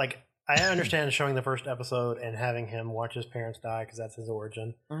 like, I understand showing the first episode and having him watch his parents die because that's his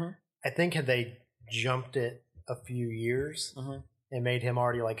origin. Mm-hmm. I think had they jumped it a few years and made him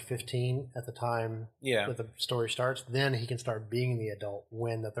already like 15 at the time that the story starts, then he can start being the adult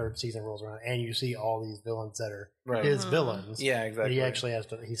when the 3rd season rolls around and you see all these villains that are his villains. Yeah, exactly. He actually has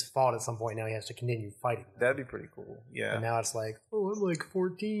to, he's fought at some point, now he has to continue fighting them. That'd be pretty cool. Yeah. And now it's like, oh, I'm like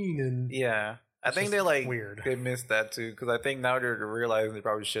 14 and... Yeah. I think they like weird. They missed that too because I think now they're realizing they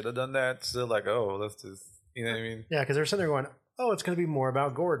probably should have done that. Still like, oh, let's just, you know what I mean? Yeah, because they're sitting there going, oh, it's going to be more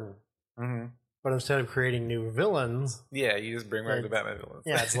about Gordon. Mm-hmm. But instead of creating new villains, you just bring back the Batman villains.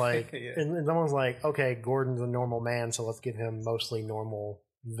 Yeah, it's like and it's almost like, okay, Gordon's a normal man, so let's give him mostly normal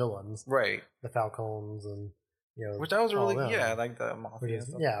villains, right? The Falcons and which that was really like the Mafia.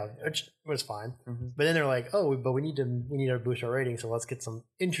 Which was fine. Mm-hmm. But then they're like, oh, but we need to boost our rating, so let's get some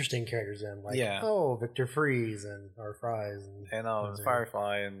interesting characters in, like Victor Freeze and our Fries and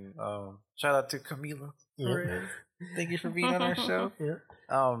Firefly and shout out to Camila. Yeah. Thank you for being on our show. Yeah.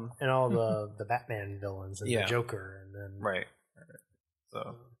 And all the Batman villains and the Joker and then right.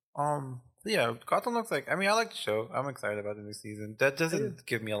 So Gotham looks like, I mean, I like the show. I'm excited about the new season. That doesn't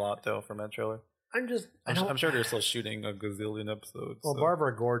give me a lot though from that trailer. I'm sure they're still shooting a gazillion episodes. Well, so.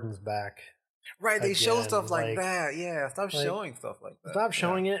 Barbara Gordon's back. Right, they show stuff like that. Yeah, stop showing stuff like that. Stop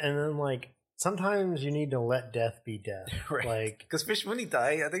showing it, and then like sometimes you need to let death be death. Right. Like because Fish Mooney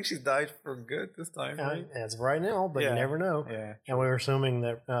died. I think she's died for good this time. Right? As of right now, but you never know. Yeah. And we were assuming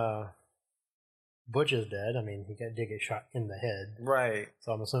that Butch is dead. I mean, he did get shot in the head. Right.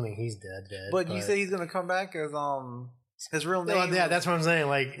 So I'm assuming he's dead. But you say he's gonna come back as his real name. Well, yeah, that's what I'm saying.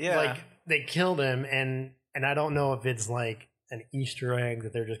 Like they killed him, and I don't know if it's like an Easter egg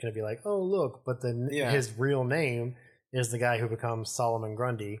that they're just going to be like, oh look, but then his real name is the guy who becomes Solomon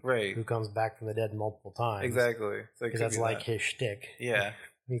Grundy, right? Who comes back from the dead multiple times. Exactly, because that's like his shtick. Yeah,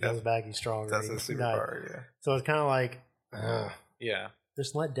 he comes back, he's stronger. That's his superpower. Yeah. So it's kind of like,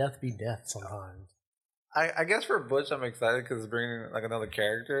 just let death be death sometimes. I guess for Butch, I'm excited because it's bringing like another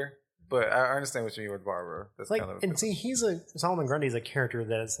character. But I understand what you mean with Barbara. That's like, and see, Solomon Grundy's a character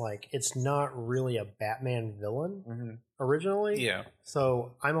that it's like it's not really a Batman villain originally. Yeah.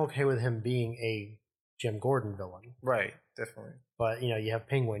 So I'm okay with him being a Jim Gordon villain. Right. Definitely. But you have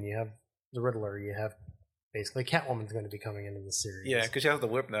Penguin, you have the Riddler, you have basically Catwoman's going to be coming into the series. Yeah, because she has the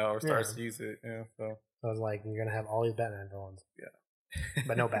whip now, or starts to use it. Yeah, so I was like, you're going to have all these Batman villains. Yeah,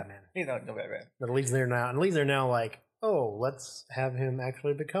 but no Batman. No Batman. But at least they're now like, oh, let's have him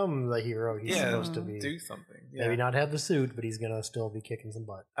actually become the hero he's supposed to be. Do something. Yeah. Maybe not have the suit, but he's going to still be kicking some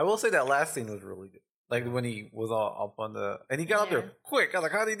butt. I will say that last scene was really good. Like when he was all up on the, and he got up there quick. I was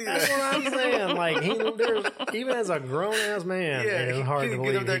like, how did he do that? That's what I'm saying. Like even as a grown ass man, it was hard to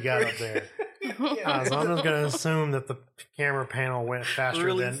believe he got up there. So I'm just going to assume that the camera panel went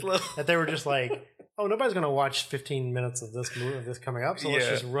faster than slow. That they were just like, oh, nobody's going to watch 15 minutes of this movie, of this coming up, so let's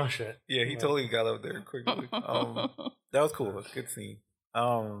just rush it. Yeah, he totally got up there quickly. That was cool. Good scene.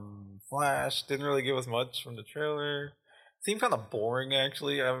 Flash didn't really give us much from the trailer. Seemed kind of boring,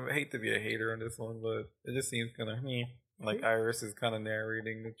 actually. I hate to be a hater on this one, but it just seems kind of like Iris is kind of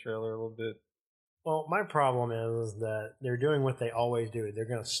narrating the trailer a little bit. Well, my problem is that they're doing what they always do. They're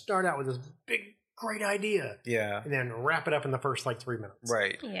going to start out with this big, great idea. Yeah. And then wrap it up in the first, 3 minutes.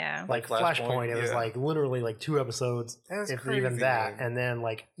 Right. Yeah. Like Flashpoint, it was literally 2 episodes, if crazy, even that. Man. And then,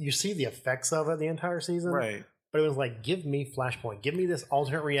 you see the effects of it the entire season. Right. But it was like, give me Flashpoint. Give me this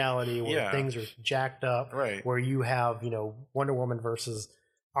alternate reality where things are jacked up. Right. Where you have, Wonder Woman versus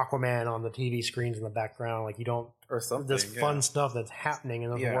Aquaman on the TV screens in the background. Like, you don't... Or something. This fun stuff that's happening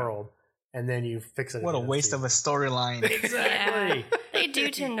in the world. And then you fix it. What a waste of a storyline. Exactly. Yeah. They do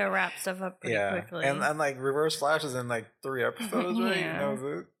tend to wrap stuff up pretty quickly. And Reverse Flash is in 3 episodes, right? That was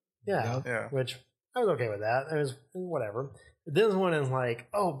it. Yeah. Which, I was okay with that. It was whatever. This one is like,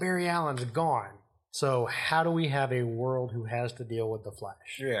 oh, Barry Allen's gone. So how do we have a world who has to deal with the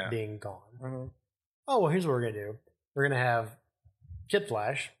Flash being gone? Mm-hmm. Oh, well, here's what we're going to do. We're going to have Kid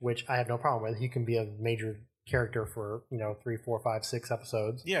Flash, which I have no problem with. He can be a major character for 3, 4, 5, 6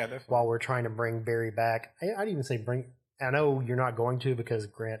 episodes. Yeah, definitely. While we're trying to bring Barry back. I'd even say I know you're not going to because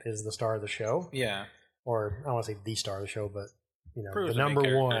Grant is the star of the show. Yeah. Or I don't want to say the star of the show, but Proves the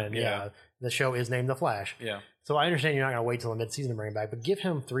number one. Yeah. The show is named The Flash. Yeah. So I understand you're not going to wait till the mid-season to bring him back, but give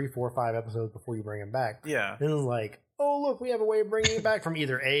him 3, 4, 5 episodes before you bring him back. Yeah. Then it's like, oh, look, we have a way of bringing him back from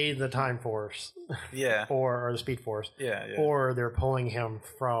either the Time Force. Yeah. or the Speed Force. Yeah. Or they're pulling him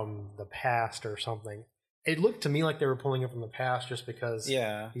from the past or something. It looked to me like they were pulling him from the past just because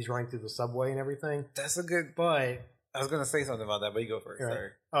he's running through the subway and everything. That's a good... But I was going to say something about that, but you go first. Right. Sorry.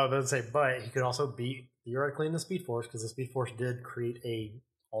 I was going to say, but he could also be theoretically in the Speed Force because the Speed Force did create a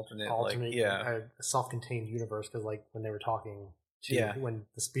alternate self-contained universe because when they were talking when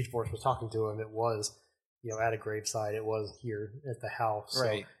the Speed Force was talking to him, it was at a graveside, it was here at the house,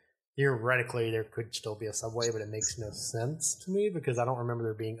 right? So theoretically there could still be a subway, but it makes no sense to me because I don't remember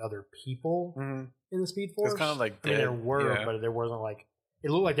there being other people in the Speed Force. It's kind of like there were, but there wasn't it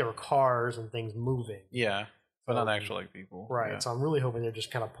looked like there were cars and things moving. Yeah. But not actually people. Right. Yeah. So I'm really hoping they're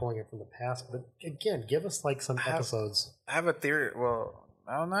just kind of pulling it from the past. But again, give us some episodes. I have a theory. Well,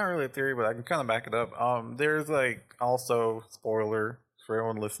 not really a theory, but I can kind of back it up. There's also spoiler for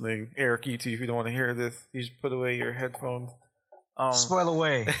everyone listening. Eric, you too, if you don't want to hear this, you should put away your headphones. Spoil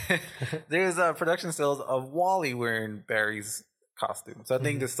away. There's production stills of Wally wearing Barry's costume. So I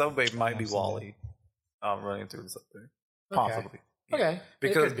think the subway might be Wally running through the subway. Possibly. Okay,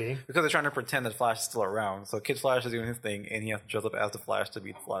 because they're trying to pretend that Flash is still around. So Kid Flash is doing his thing, and he has to dress up as the Flash to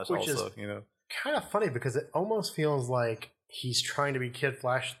be the Flash. Which also, is kind of funny because it almost feels like he's trying to be Kid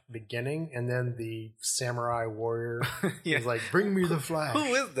Flash at the beginning, and then the samurai warrior is like, "Bring me the Flash."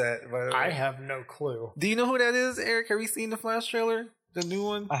 Who is that? By the way? I have no clue. Do you know who that is, Eric? Have you seen the Flash trailer? The new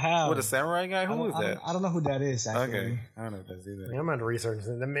one? I have. With the samurai guy? Who is that? I don't know who that is, actually. Okay. I don't know if that's either. I'm going to research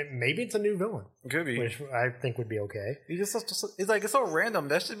it. Maybe it's a new villain. It could be. Which I think would be okay. It's so random.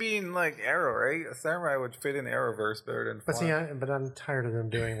 That should be in Arrow, right? A samurai would fit in Arrowverse better than Flash. But I'm tired of them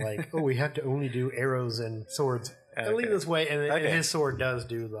doing we have to only do arrows and swords. At least this way, and his sword does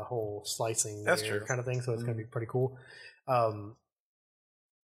do the whole slicing kind of thing, so it's going to be pretty cool.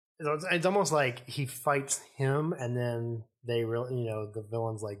 It's almost like he fights him, and then they really, the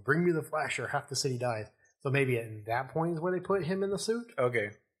villain's like, "Bring me the Flash, or half the city dies." So maybe at that point is where they put him in the suit.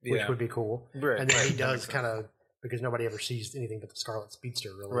 Okay, which would be cool. Right. And then he does kind of, because nobody ever sees anything but the Scarlet Speedster,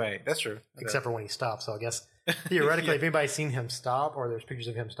 really. Right. That's true. Except for when he stops. So I guess theoretically, if anybody's seen him stop, or there's pictures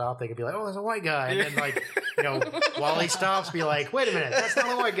of him stop, they could be like, "Oh, there's a white guy," and then while he stops, be like, "Wait a minute, that's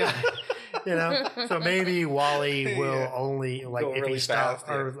not a white guy." So maybe Wally will only if he stops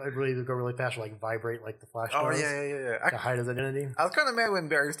or really go really fast, or vibrate like the Flash does. Yeah. To hide his identity. I was kind of mad when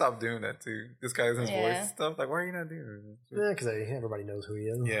Barry stopped doing that too. Disguising his voice and stuff. Why are you not doing it? Yeah, because everybody knows who he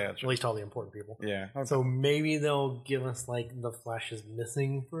is. Yeah, at least all the important people. Yeah. Okay. So maybe they'll give us the Flash is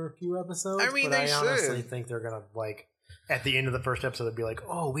missing for a few episodes. I mean, but I honestly think they're gonna at the end of the first episode, they'd be like,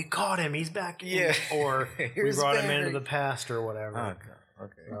 "Oh, we caught him. He's back." Yeah. Or we brought him into the past or whatever. Oh, God.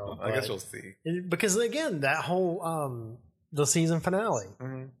 Okay. So, I guess we'll see. Because again, that whole the season finale,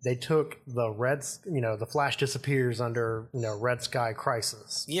 they took the Flash disappears under Red Sky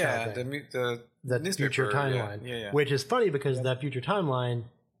Crisis. Yeah, the future timeline. Yeah. Which is funny because that future timeline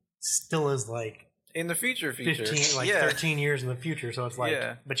still is like in the future 13 years in the future. So it's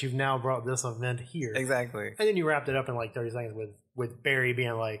like, but you've now brought this event here. Exactly. And then you wrapped it up in like 30 seconds with Barry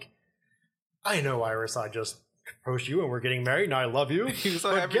being like, "I know, Iris, I just proposed you and we're getting married and I love you. He was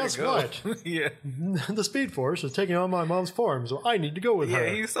so but guess what? Yeah. The Speed Force is taking on my mom's farm, so I need to go with her."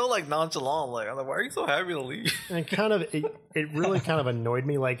 Yeah, he's so like nonchalant. Like, I'm like, why are you so happy to leave? And it really kind of annoyed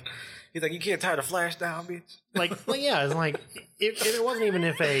me. Like, he's like, you can't tie the Flash down, bitch. Like, well, yeah, it's like it wasn't even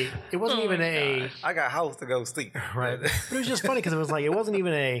I got a house to go sleep. Right. But it was just funny because it wasn't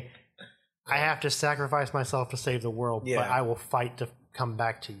even I have to sacrifice myself to save the world, but I will fight to come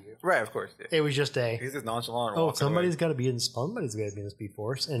back to you. Right, of course. Yeah. It was just he's just nonchalant. Oh, somebody's got to be in the Speed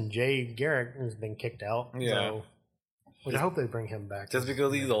Force, and Jay Garrick has been kicked out. Yeah. So, which I hope they bring him back. Just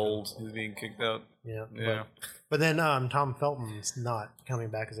because he's old, he's being kicked out. Yeah. Yeah. But then Tom Felton's not coming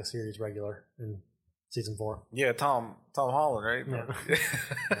back as a series regular in season 4. Yeah, Tom Holland, right? Yeah.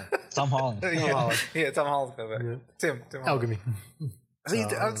 Tom Holland. Yeah, Tom Holland's coming back. Yeah. Tim Holland.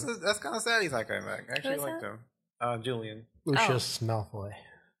 That's kind of sad he's not coming back. I actually liked him. Julian. Lucius Malfoy.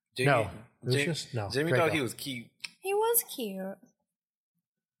 Lucius? No. Jimmy thought he was cute. He was cute.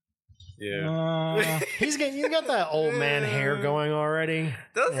 Yeah. He's got that old man hair going already.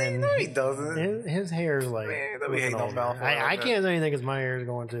 Does he? No, he doesn't. His hair is like... Man, don't be hating on Malfoy. I can't say anything because my hair is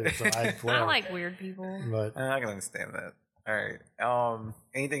going too. So I like weird people. But I can understand that. All right.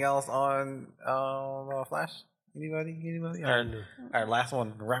 Anything else on Flash? Anybody? All right, last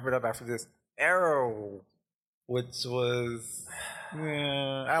one. Wrap it up after this. Arrow, which was...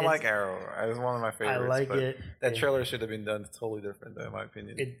 I like Arrow. It's one of my favorites. I like it. That trailer should have been done totally different, though, in my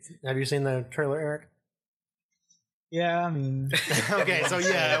opinion. Have you seen the trailer, Eric? Yeah, I mean... Okay, so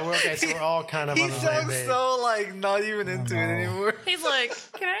we're all kind of on the same page. He's so, like, not even into it anymore. He's like,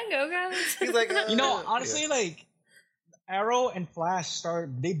 can I go, guys? He's like... honestly, like, Arrow and Flash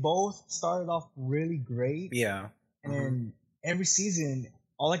they both started off really great. Yeah. And every season...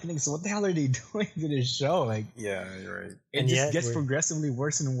 all I can think is, what the hell are they doing to this show? Like, yeah, you're right. It just gets progressively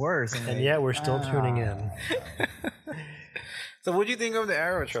worse and worse. And yet we're still tuning in. So what do you think of the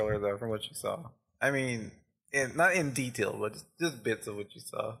Arrow trailer, though, from what you saw? I mean, not in detail, but just bits of what you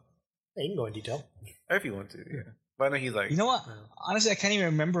saw. Yeah, you can go in detail. If you want to, yeah. But I know he's like... You know what? Honestly, I can't even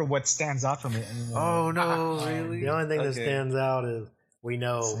remember what stands out from it anymore. Oh, no, really? The only thing that stands out is we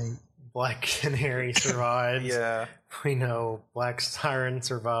know Black Canary survives. Yeah. We know Black Siren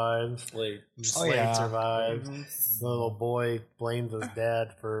survives. Slade survives. Mm-hmm. The little boy blames his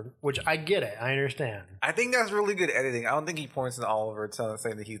dad for... Which, I get it. I understand. I think that's really good editing. I don't think he points to Oliver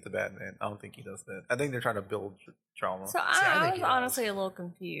saying that he's the bad man. I don't think he does that. I think they're trying to build trauma. So I was honestly a little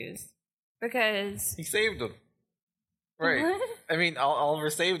confused. Because... he saved him. Right. I mean,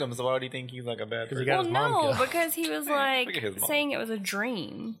 Oliver saved him, so why do you think he's like a bad person? Well, no, because he was like saying it was a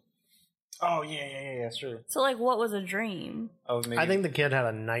dream. Oh, yeah, sure. So, like, what was a dream? I think the kid had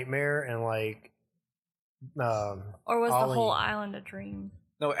a nightmare and, like... or was the whole island a dream?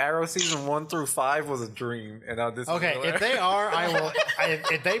 No, Arrow season 1 through 5 was a dream. And this if they are, I will...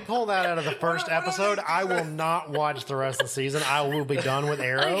 if they pull that out of the first episode, I will not watch the rest of the season. I will be done with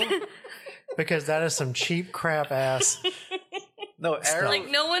Arrow. Because that is some cheap crap ass... No, Arrow. Like,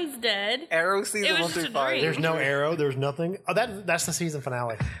 no one's dead. Arrow season 1 through 5. There's no Arrow. There's nothing. Oh, that's the season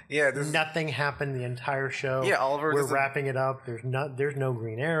finale. Yeah. Nothing happened the entire show. Yeah, Oliver. We're wrapping it up. There's no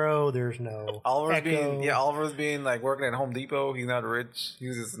Green Arrow. There's no Oliver's being like working at Home Depot. He's not rich.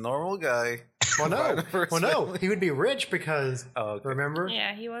 He's just a normal guy. Well, no. He would be rich because remember?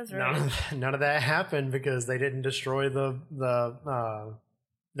 Yeah, he was rich. None of that happened because they didn't destroy the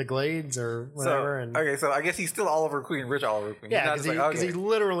Glades or whatever. So I guess he's still Oliver Queen, rich Oliver Queen. Yeah, because he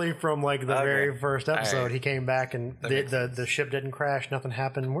literally from like the very first episode, he came back and the ship didn't crash, nothing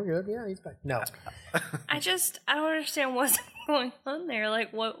happened. We're good. Yeah, he's back. No, I don't understand what's going on there.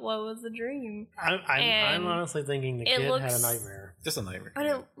 Like, what was the dream? I'm honestly thinking the kid had a nightmare. Just a nightmare.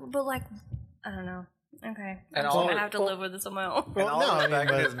 But like, I don't know. Okay, I'm just gonna have to live with this on my own. And Oliver's back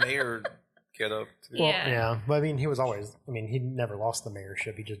in his mayor get up too. Well, yeah. But I mean, he was always. I mean, he never lost the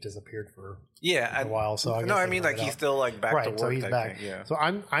mayorship. He just disappeared for a while. So I mean, like he's still like back to work. So he's back. Yeah. So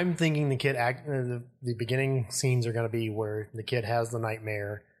I'm thinking the kid the beginning scenes are going to be where the kid has the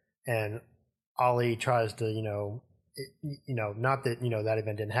nightmare and Ollie tries to not that that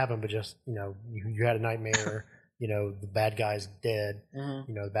event didn't happen, but just you had a nightmare. the bad guy's dead.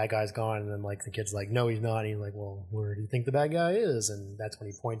 The bad guy's gone, and then like the kid's like, no, he's not. And he's like, well, where do you think the bad guy is? And that's when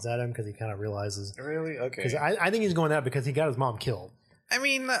he points at him because he kind of realizes. Really? Okay. Because I think he's going that because he got his mom killed. I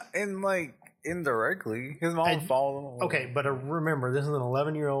mean, indirectly, his mom followed him. Okay, but remember, this is an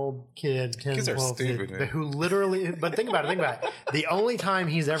 11-year-old kid, 10, Kids 12 are stupid, kid, who literally. But think about it. The only time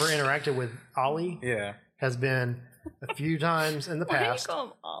he's ever interacted with Ollie, has been a few times in the past. Why do you call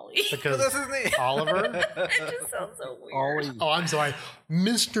him Ollie? Because that's his name. Oliver. It just sounds so weird. Ollie. Oh, I'm sorry,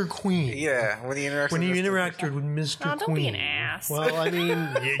 Mr. Queen. Yeah, when he interacted with Mr. Queen. Don't be an ass. Well, I mean,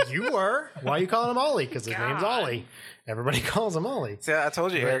 you were. Why are you calling him Ollie? Because his name's Ollie. Everybody calls him Ollie. See, I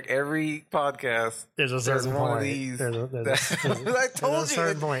told you, Eric. Every podcast, there's a certain one point. of these. I told you,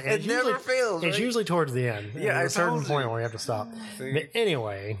 it never fails. It's usually towards the end. Yeah, there's a certain point where we have to stop. But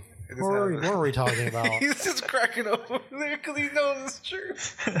anyway, what are we talking about? He's just cracking up over there because he knows it's true.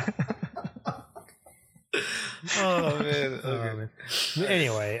 Oh man. Okay.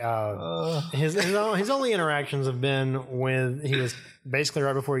 Anyway, his only interactions have been with he was basically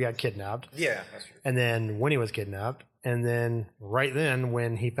right before he got kidnapped. Yeah, that's true. And then when he was kidnapped, and then right then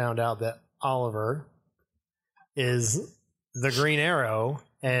when he found out that Oliver is the Green Arrow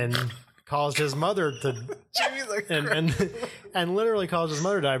and caused his mother to and literally caused his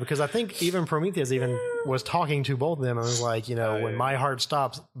mother to die, because I think even Prometheus even was talking to both of them and was like, when my heart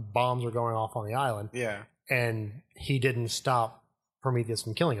stops, bombs are going off on the island. Yeah. And he didn't stop Prometheus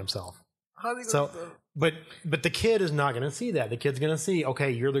from killing himself. But the kid is not going to see that. The kid's going to see,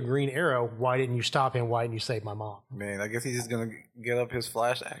 okay, you're the Green Arrow. Why didn't you stop him? Why didn't you save my mom? Man, I guess he's just going to get up his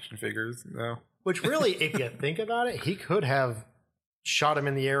Flash action figures. Which really, if you think about it, he could have shot him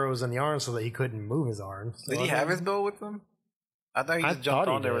in the arrows in the arms so that he couldn't move his arms. Did he have his bow with him? I thought he just jumped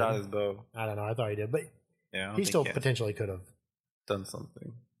on there without his bow. I don't know. I thought he did. But he still potentially could have done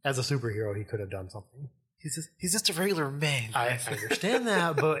something. As a superhero, he could have done something. He's just a regular man. I understand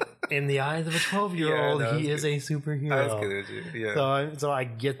that, but in the eyes of a 12-year-old, he is a superhero. I was good at you. Yeah. So I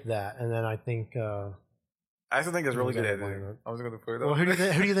get that, and then I think I also think it's really good editing. I was going to put it. Well, who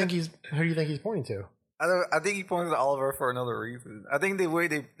do you think he's pointing to? I think he pointed to Oliver for another reason. I think the way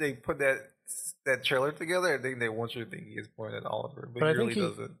they put that trailer together, I think they want you to think he's pointing at Oliver, but he really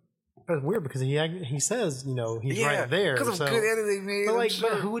doesn't. But it's weird because he says, he's right there. Because of good editing, man.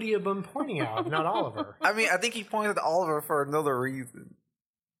 But who would he have been pointing at? Not Oliver. I mean, I think he pointed at Oliver for another reason.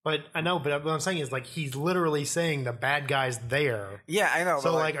 But I know, but what I'm saying is, like, he's literally saying the bad guy's there. Yeah, I know.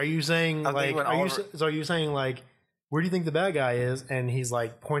 So, are you saying, are you saying, like, where do you think the bad guy is? And he's,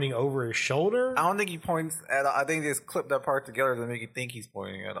 like, pointing over his shoulder? I don't think he points at, I think they just clip that part together to make you think he's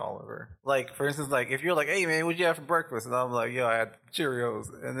pointing at Oliver. Like, for instance, like, if you're like, hey, man, what'd you have for breakfast? And I'm like, yo, I had Cheerios.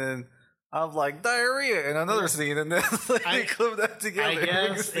 And then I'm like, diarrhea in another scene. And then they clip that together. I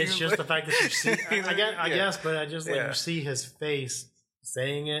guess it's just the fact that you see, I guess, but I just, you see his face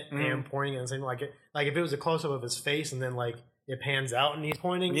saying it and pointing at the same, like if it was a close up of his face and then like it pans out and he's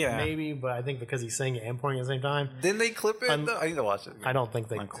pointing, maybe. But I think because he's saying it and pointing at the same time, didn't they clip it? I need to watch it again. I don't think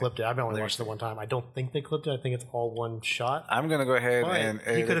they clipped it. I've only watched it one time. I don't think they clipped it. I think it's all one shot. I'm gonna go ahead and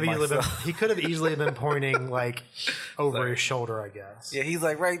he could have easily been pointing like over his shoulder, I guess. Yeah, he's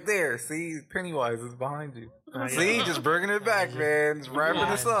like right there. See, Pennywise is behind you. See, just bringing it back, man. Just wrapping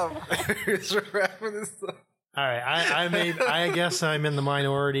this up. Just wrapping this up. All right, I guess I'm in the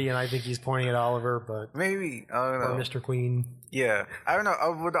minority, and I think he's pointing at Oliver, but maybe I don't know. Or Mr. Queen. Yeah, I don't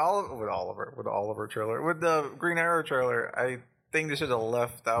know. With the Oliver trailer, with the Green Arrow trailer, I think they should have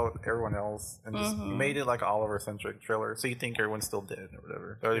left out everyone else and just made it like an Oliver centric trailer, so you think everyone's still dead or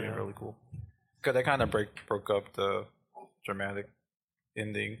whatever. That would have been really cool. Because that kind of broke up the dramatic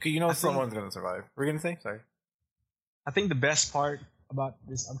ending. Because someone's gonna survive. Were you gonna say? Sorry. I think the best part about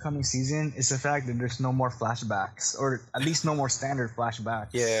this upcoming season is the fact that there's no more flashbacks, or at least no more standard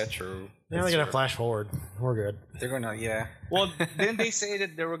flashbacks. Yeah, true. They're only gonna flash forward. We're good. They're gonna, yeah. Well, didn't they say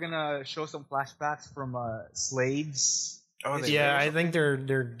that they were gonna show some flashbacks from Slade's? Oh, I think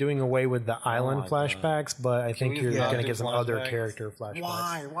they're doing away with the island flashbacks, but I think you're gonna get some other character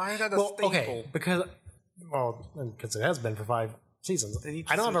flashbacks. Why is that a staple? Okay, because it has been for 5 seasons.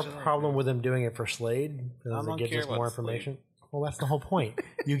 I don't have a problem with them doing it for Slade because it gives us more information. Slade. Well, that's the whole point.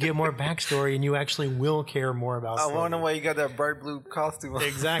 You get more backstory, and you actually will care more about Slade. I wonder why you got that bright blue costume on.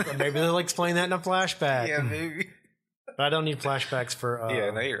 Exactly. Maybe they'll explain that in a flashback. Yeah, maybe. But I don't need flashbacks for...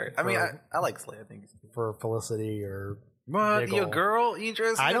 yeah, no, you're right. I mean, I like Slade, I think. For Felicity or... What? You a girl? You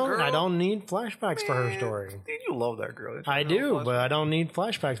interested in a girl? I don't need flashbacks for her story. Dude, you love that girl. I do, but I don't need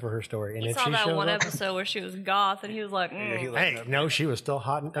flashbacks for her story. And he saw that one episode where she was goth, and he was like, "Hey, no, she was still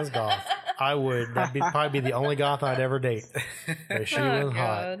hot as goth. That'd probably be the only goth I'd ever date. But she was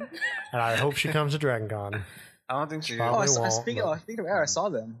hot, and I hope she comes to Dragon Con." I don't think she. Speaking of Eris, I saw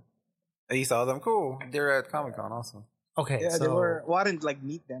them. You saw them? Cool. They're at Comic-Con also. Okay, yeah, they were. Well, I didn't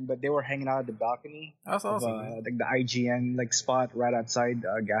meet them, but they were hanging out at the balcony. That's awesome. Like the IGN spot right outside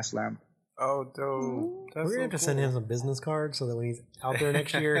Gas Lamp. Oh, dope. We're going to have to send him some business cards so that when he's out there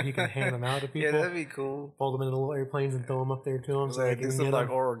next year, he can hand them out to people. Yeah, that'd be cool. Fold them into little airplanes and throw them up there to him. So do some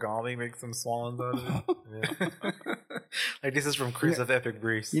origami, make some swans out of it. Like this is from Chris of Epic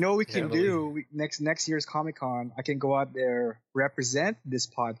Briefs. You know what we can do? Next year's Comic-Con, I can go out there, represent this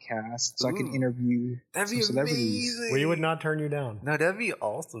podcast, so I can interview some celebrities. Amazing. We would not turn you down. No, that'd be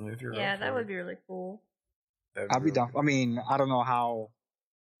awesome if you're. Yeah, that would be really cool. I'd be down. I mean, I don't know how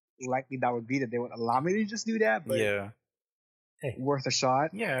likely that would be that they would allow me to just do that, but hey, worth a shot.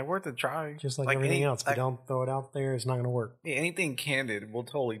 Yeah, worth a try. Just like everything else. If you don't throw it out there, it's not going to work. Yeah, anything candid, we'll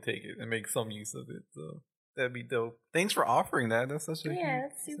totally take it and make some use of it. So that'd be dope. Thanks for offering that. That's such a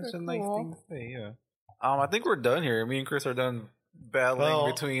that's super such a cool. nice thing to say. Yeah. I think we're done here. Me and Chris are done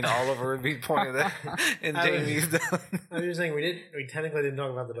battling between Oliver being pointed at and Jamie's done. I'm just saying we technically didn't talk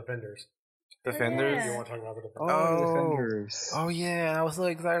about the Defenders. Defenders? You want to talk about the Defenders? Oh yeah, I was so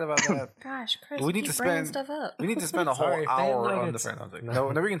excited about that. Gosh, Chris, we need to spend stuff up. We need to spend a whole hour on Defenders. No,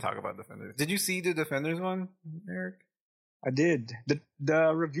 we can talk about Defenders. Did you see the Defenders one, Eric? I did.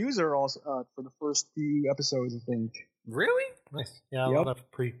 The reviews are also for the first few episodes, I think. Really? Nice. Yeah, a lot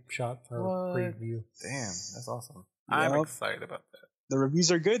of pre-shot or preview. Damn, that's awesome. I'm excited about that. The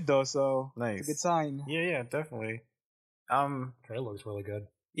reviews are good though, so nice. It's a good sign. Yeah, definitely. Trailer looks really good.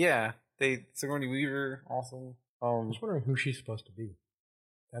 Yeah. Sigourney Weaver, awesome. I'm just wondering who she's supposed to be.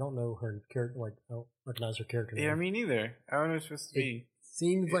 I don't know her character. I don't recognize her character. Yeah, me neither. I don't know who's supposed to be.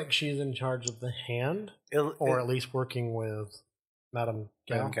 Seems like she's in charge of the hand, or at least working with Madame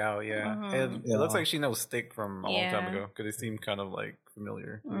Gao. Madame Gao, yeah. It looks like she knows Stick from a long time ago because they seem kind of like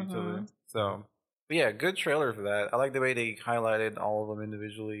familiar to each other. So, but yeah, good trailer for that. I like the way they highlighted all of them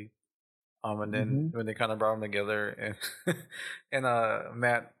individually. And then when they kind of brought them together, and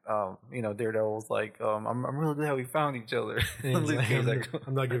Matt, Daredevil was like, I'm really glad we found each other.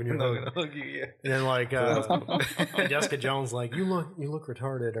 I'm not giving you a hug. And then like Jessica Jones, like you look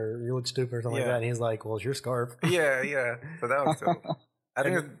retarded or you look stupid or something like that. And he's like, well, it's your scarf. Yeah. So that was dope. I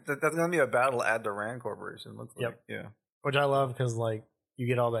think that's gonna be a battle at the Rand Corporation. Looks like, which I love because like you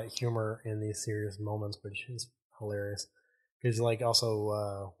get all that humor in these serious moments, which is hilarious. Because like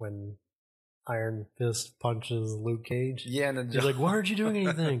also when Iron Fist punches Luke Cage. Yeah, and he's like, "Why aren't you doing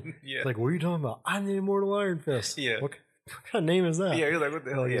anything?" It's like, "What are you talking about? I'm the immortal Iron Fist." Yeah. What kind of name is that? Yeah, you're like, "What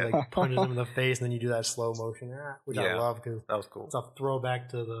the hell?" He like punches him in the face, and then you do that slow motion, which I love because that was cool. It's a throwback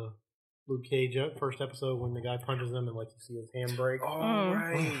to the Luke Cage first episode when the guy punches him and like you see his hand break. Oh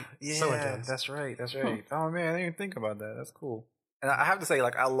right, yeah, so that's right. Oh man, I didn't even think about that. That's cool. And I have to say,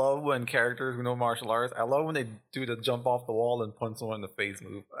 like, I love when characters who know martial arts, I love when they do the jump off the wall and punch someone in the face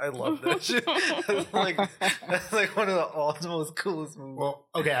move. I love that shit. That's like one of the most coolest moves. Well,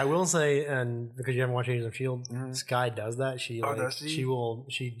 okay, I will say, and because you haven't watched Agents of S.H.I.E.L.D., Skye does that. She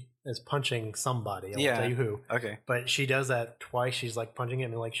is punching somebody. I won't tell you who. Okay. But she does that twice. She's like punching it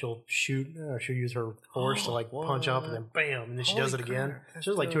and like she'll shoot, she'll use her force to like punch up and then bam, and then she does it again.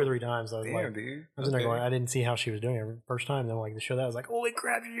 She does it like 2 or 3 times. I was dude. I was in there going, I didn't see how she was doing it first time. Then like to show that, I was like, holy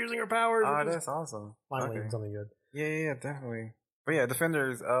crap, she's using her powers. Oh, that's awesome. Finally, something good. Yeah, definitely. But yeah,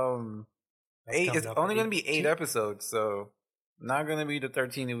 Defenders, 8. It's only going to be 8 episodes, so not going to be the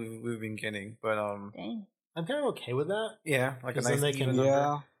 13 that we've been getting. But Dang. I'm kind of okay with that. Yeah, like a nice even number.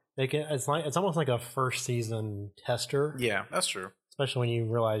 Yeah. It's almost like a first season tester. Yeah, that's true. Especially when you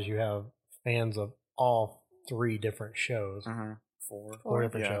realize you have fans of all 3 different shows. 4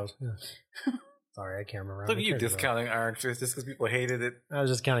 different shows. Yeah. Sorry, I can't remember. Look at you discounting Iron Fist just because people hated it. I was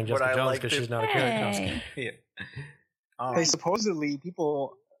just counting Jessica Jones because she's not a character. Yeah. Hey, supposedly the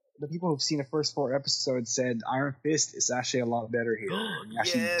people who've seen the first 4 episodes said Iron Fist is actually a lot better here. You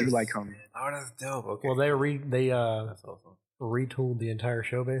actually do like him. Oh, that's dope. Okay. Well, that's awesome. Retooled the entire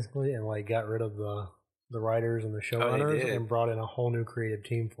show basically and like got rid of the writers and the showrunners and brought in a whole new creative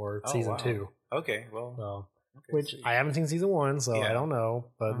team for season 2. Okay, well, which I haven't seen season 1, so I don't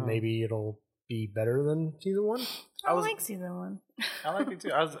know, but maybe it'll be better than season 1. I like season 1. I like it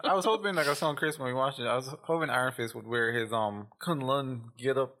too. I was hoping, like I was telling Chris when we watched it, I was hoping Iron Fist would wear his Kunlun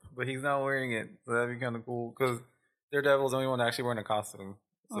get up, but he's not wearing it, so that'd be kind of cool because Daredevil's the only one actually wearing a costume.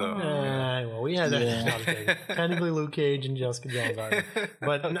 So well, we had that. Technically, Luke Cage and Jessica Jones are,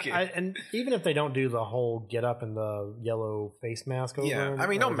 but and even if they don't do the whole get up and the yellow face mask over, I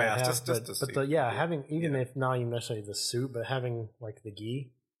mean, no mask, just the suit. But having if not even necessarily the suit, but having like the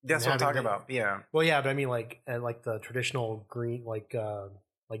gi. That's what I'm talking about. Yeah. Well, yeah, but I mean, like the traditional green, like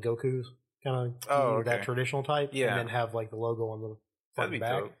Goku's. kind of that traditional type, and then have like the logo on the front and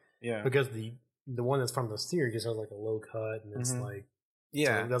back. Dope. Yeah, because the one that's from the series just has like a low cut, and it's like so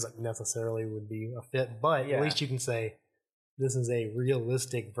it doesn't necessarily would be a fit, but at least you can say this is a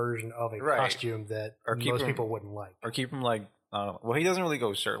realistic version of a costume that most people wouldn't like, or keep him like. Well, he doesn't really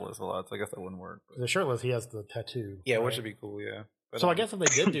go shirtless a lot, so I guess that wouldn't work. But. The shirtless, he has the tattoo. Yeah, which would be cool. Yeah. But, so I guess if they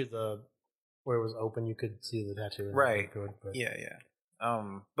did do the where it was open, you could see the tattoo. Right. Good, but. Yeah.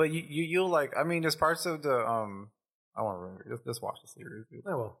 But you'll like. I mean, there's parts of the I want to remember. Just watch the series.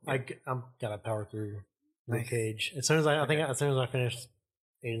 Oh well, I'm gotta power through Luke Cage as soon as I finish Agents of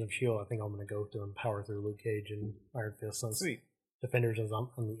S.H.I.E.L.D., I think I'm gonna go through and power through Luke Cage and Iron Fist. Sweet. Defenders is on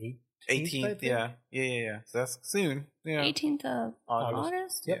the 18th. Yeah. So that's soon. Yeah. 18th of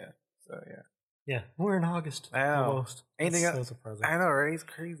August. Yep. Yeah. So yeah. Yeah, we're in August. I know. Almost. Anything else? So surprising. I know, right? It's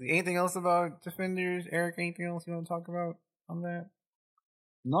crazy. Anything else about Defenders, Eric? Anything else you want to talk about on that?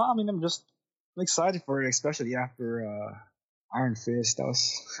 No, I mean I'm excited for it, especially after Iron Fist. That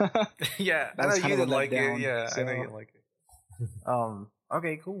was yeah. I know you didn't like it. Yeah, so. I know you didn't like it.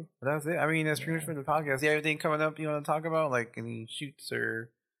 Okay, cool. That's it. I mean, that's pretty much for the podcast. Yeah, anything coming up you want to talk about? Like any shoots or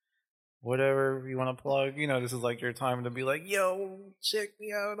whatever you want to plug? You know, this is like your time to be like, yo, check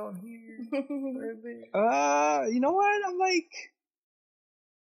me out on here. You know what?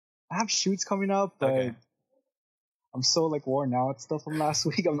 I have shoots coming up, but I'm so like worn out stuff from last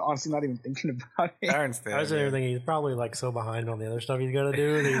week. I'm honestly not even thinking about it. I understand. I was thinking he's probably like so behind on the other stuff he's got to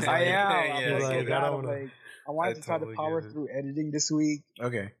do. He's I am. I wanted to try to power through editing this week.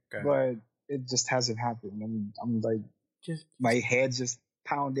 Okay. But it just hasn't happened. I'm like, my head's just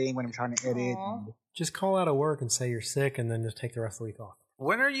pounding when I'm trying to edit. Just call out of work and say you're sick, and then just take the rest of the week off.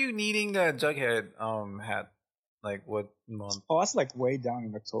 When are you needing the Jughead hat? Like what month? Oh, that's like way down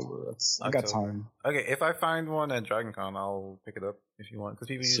in October. I got time. Okay, if I find one at Dragon Con, I'll pick it up if you want. Because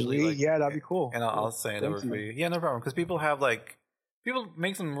people usually like, that'd be cool. And I'll send it over for you. Yeah, no problem. Because people have like people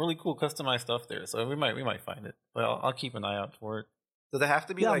make some really cool customized stuff there, so we might find it. But I'll keep an eye out for it. Does it have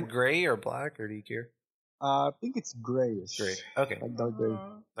to be like gray or black, or do you care? I think it's grayish. Gray. Okay. Like dark gray.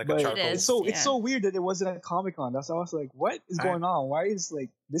 Like a charcoal. It's so weird that it wasn't at Comic-Con. That's why I was like, what is going on? Why is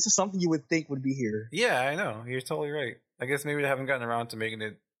this is something you would think would be here. Yeah, I know. You're totally right. I guess maybe they haven't gotten around to making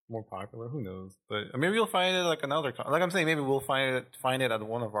it more popular. Who knows? But maybe you'll find it like another con. Like I'm saying, maybe we'll find it at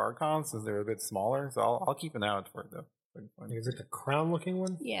one of our cons since they're a bit smaller. So I'll keep an eye out for it though. Is it the crown looking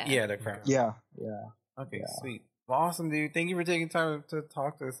one? Yeah. Yeah, the crown. Yeah. Okay, sweet. Well, awesome, dude. Thank you for taking time to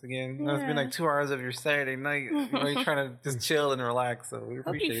talk to us again. Yeah. It's been like 2 hours of your Saturday night. You're trying to just chill and relax. So we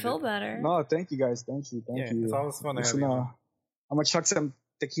appreciate it. Hope you feel better. No, thank you guys. Thank you. It's always fun to have you. I'm gonna chuck some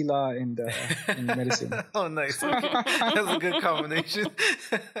tequila and medicine. Oh, nice. Okay. That's a good combination.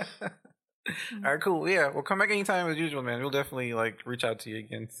 All right, cool. Yeah, we'll come back anytime as usual, man. We'll definitely reach out to you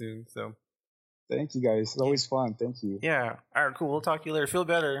again soon. So, thank you guys. It's always fun. Thank you. Yeah. All right, cool. We'll talk to you later. Feel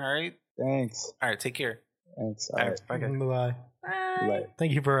better. All right. Thanks. All right. Take care. Thanks. All right. Bye. Bye. Bye.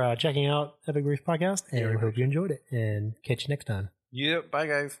 Thank you for checking out Epic Brief Podcast, and we hope you enjoyed it. And catch you next time. Yep. Bye,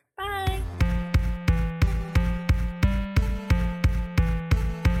 guys. Bye.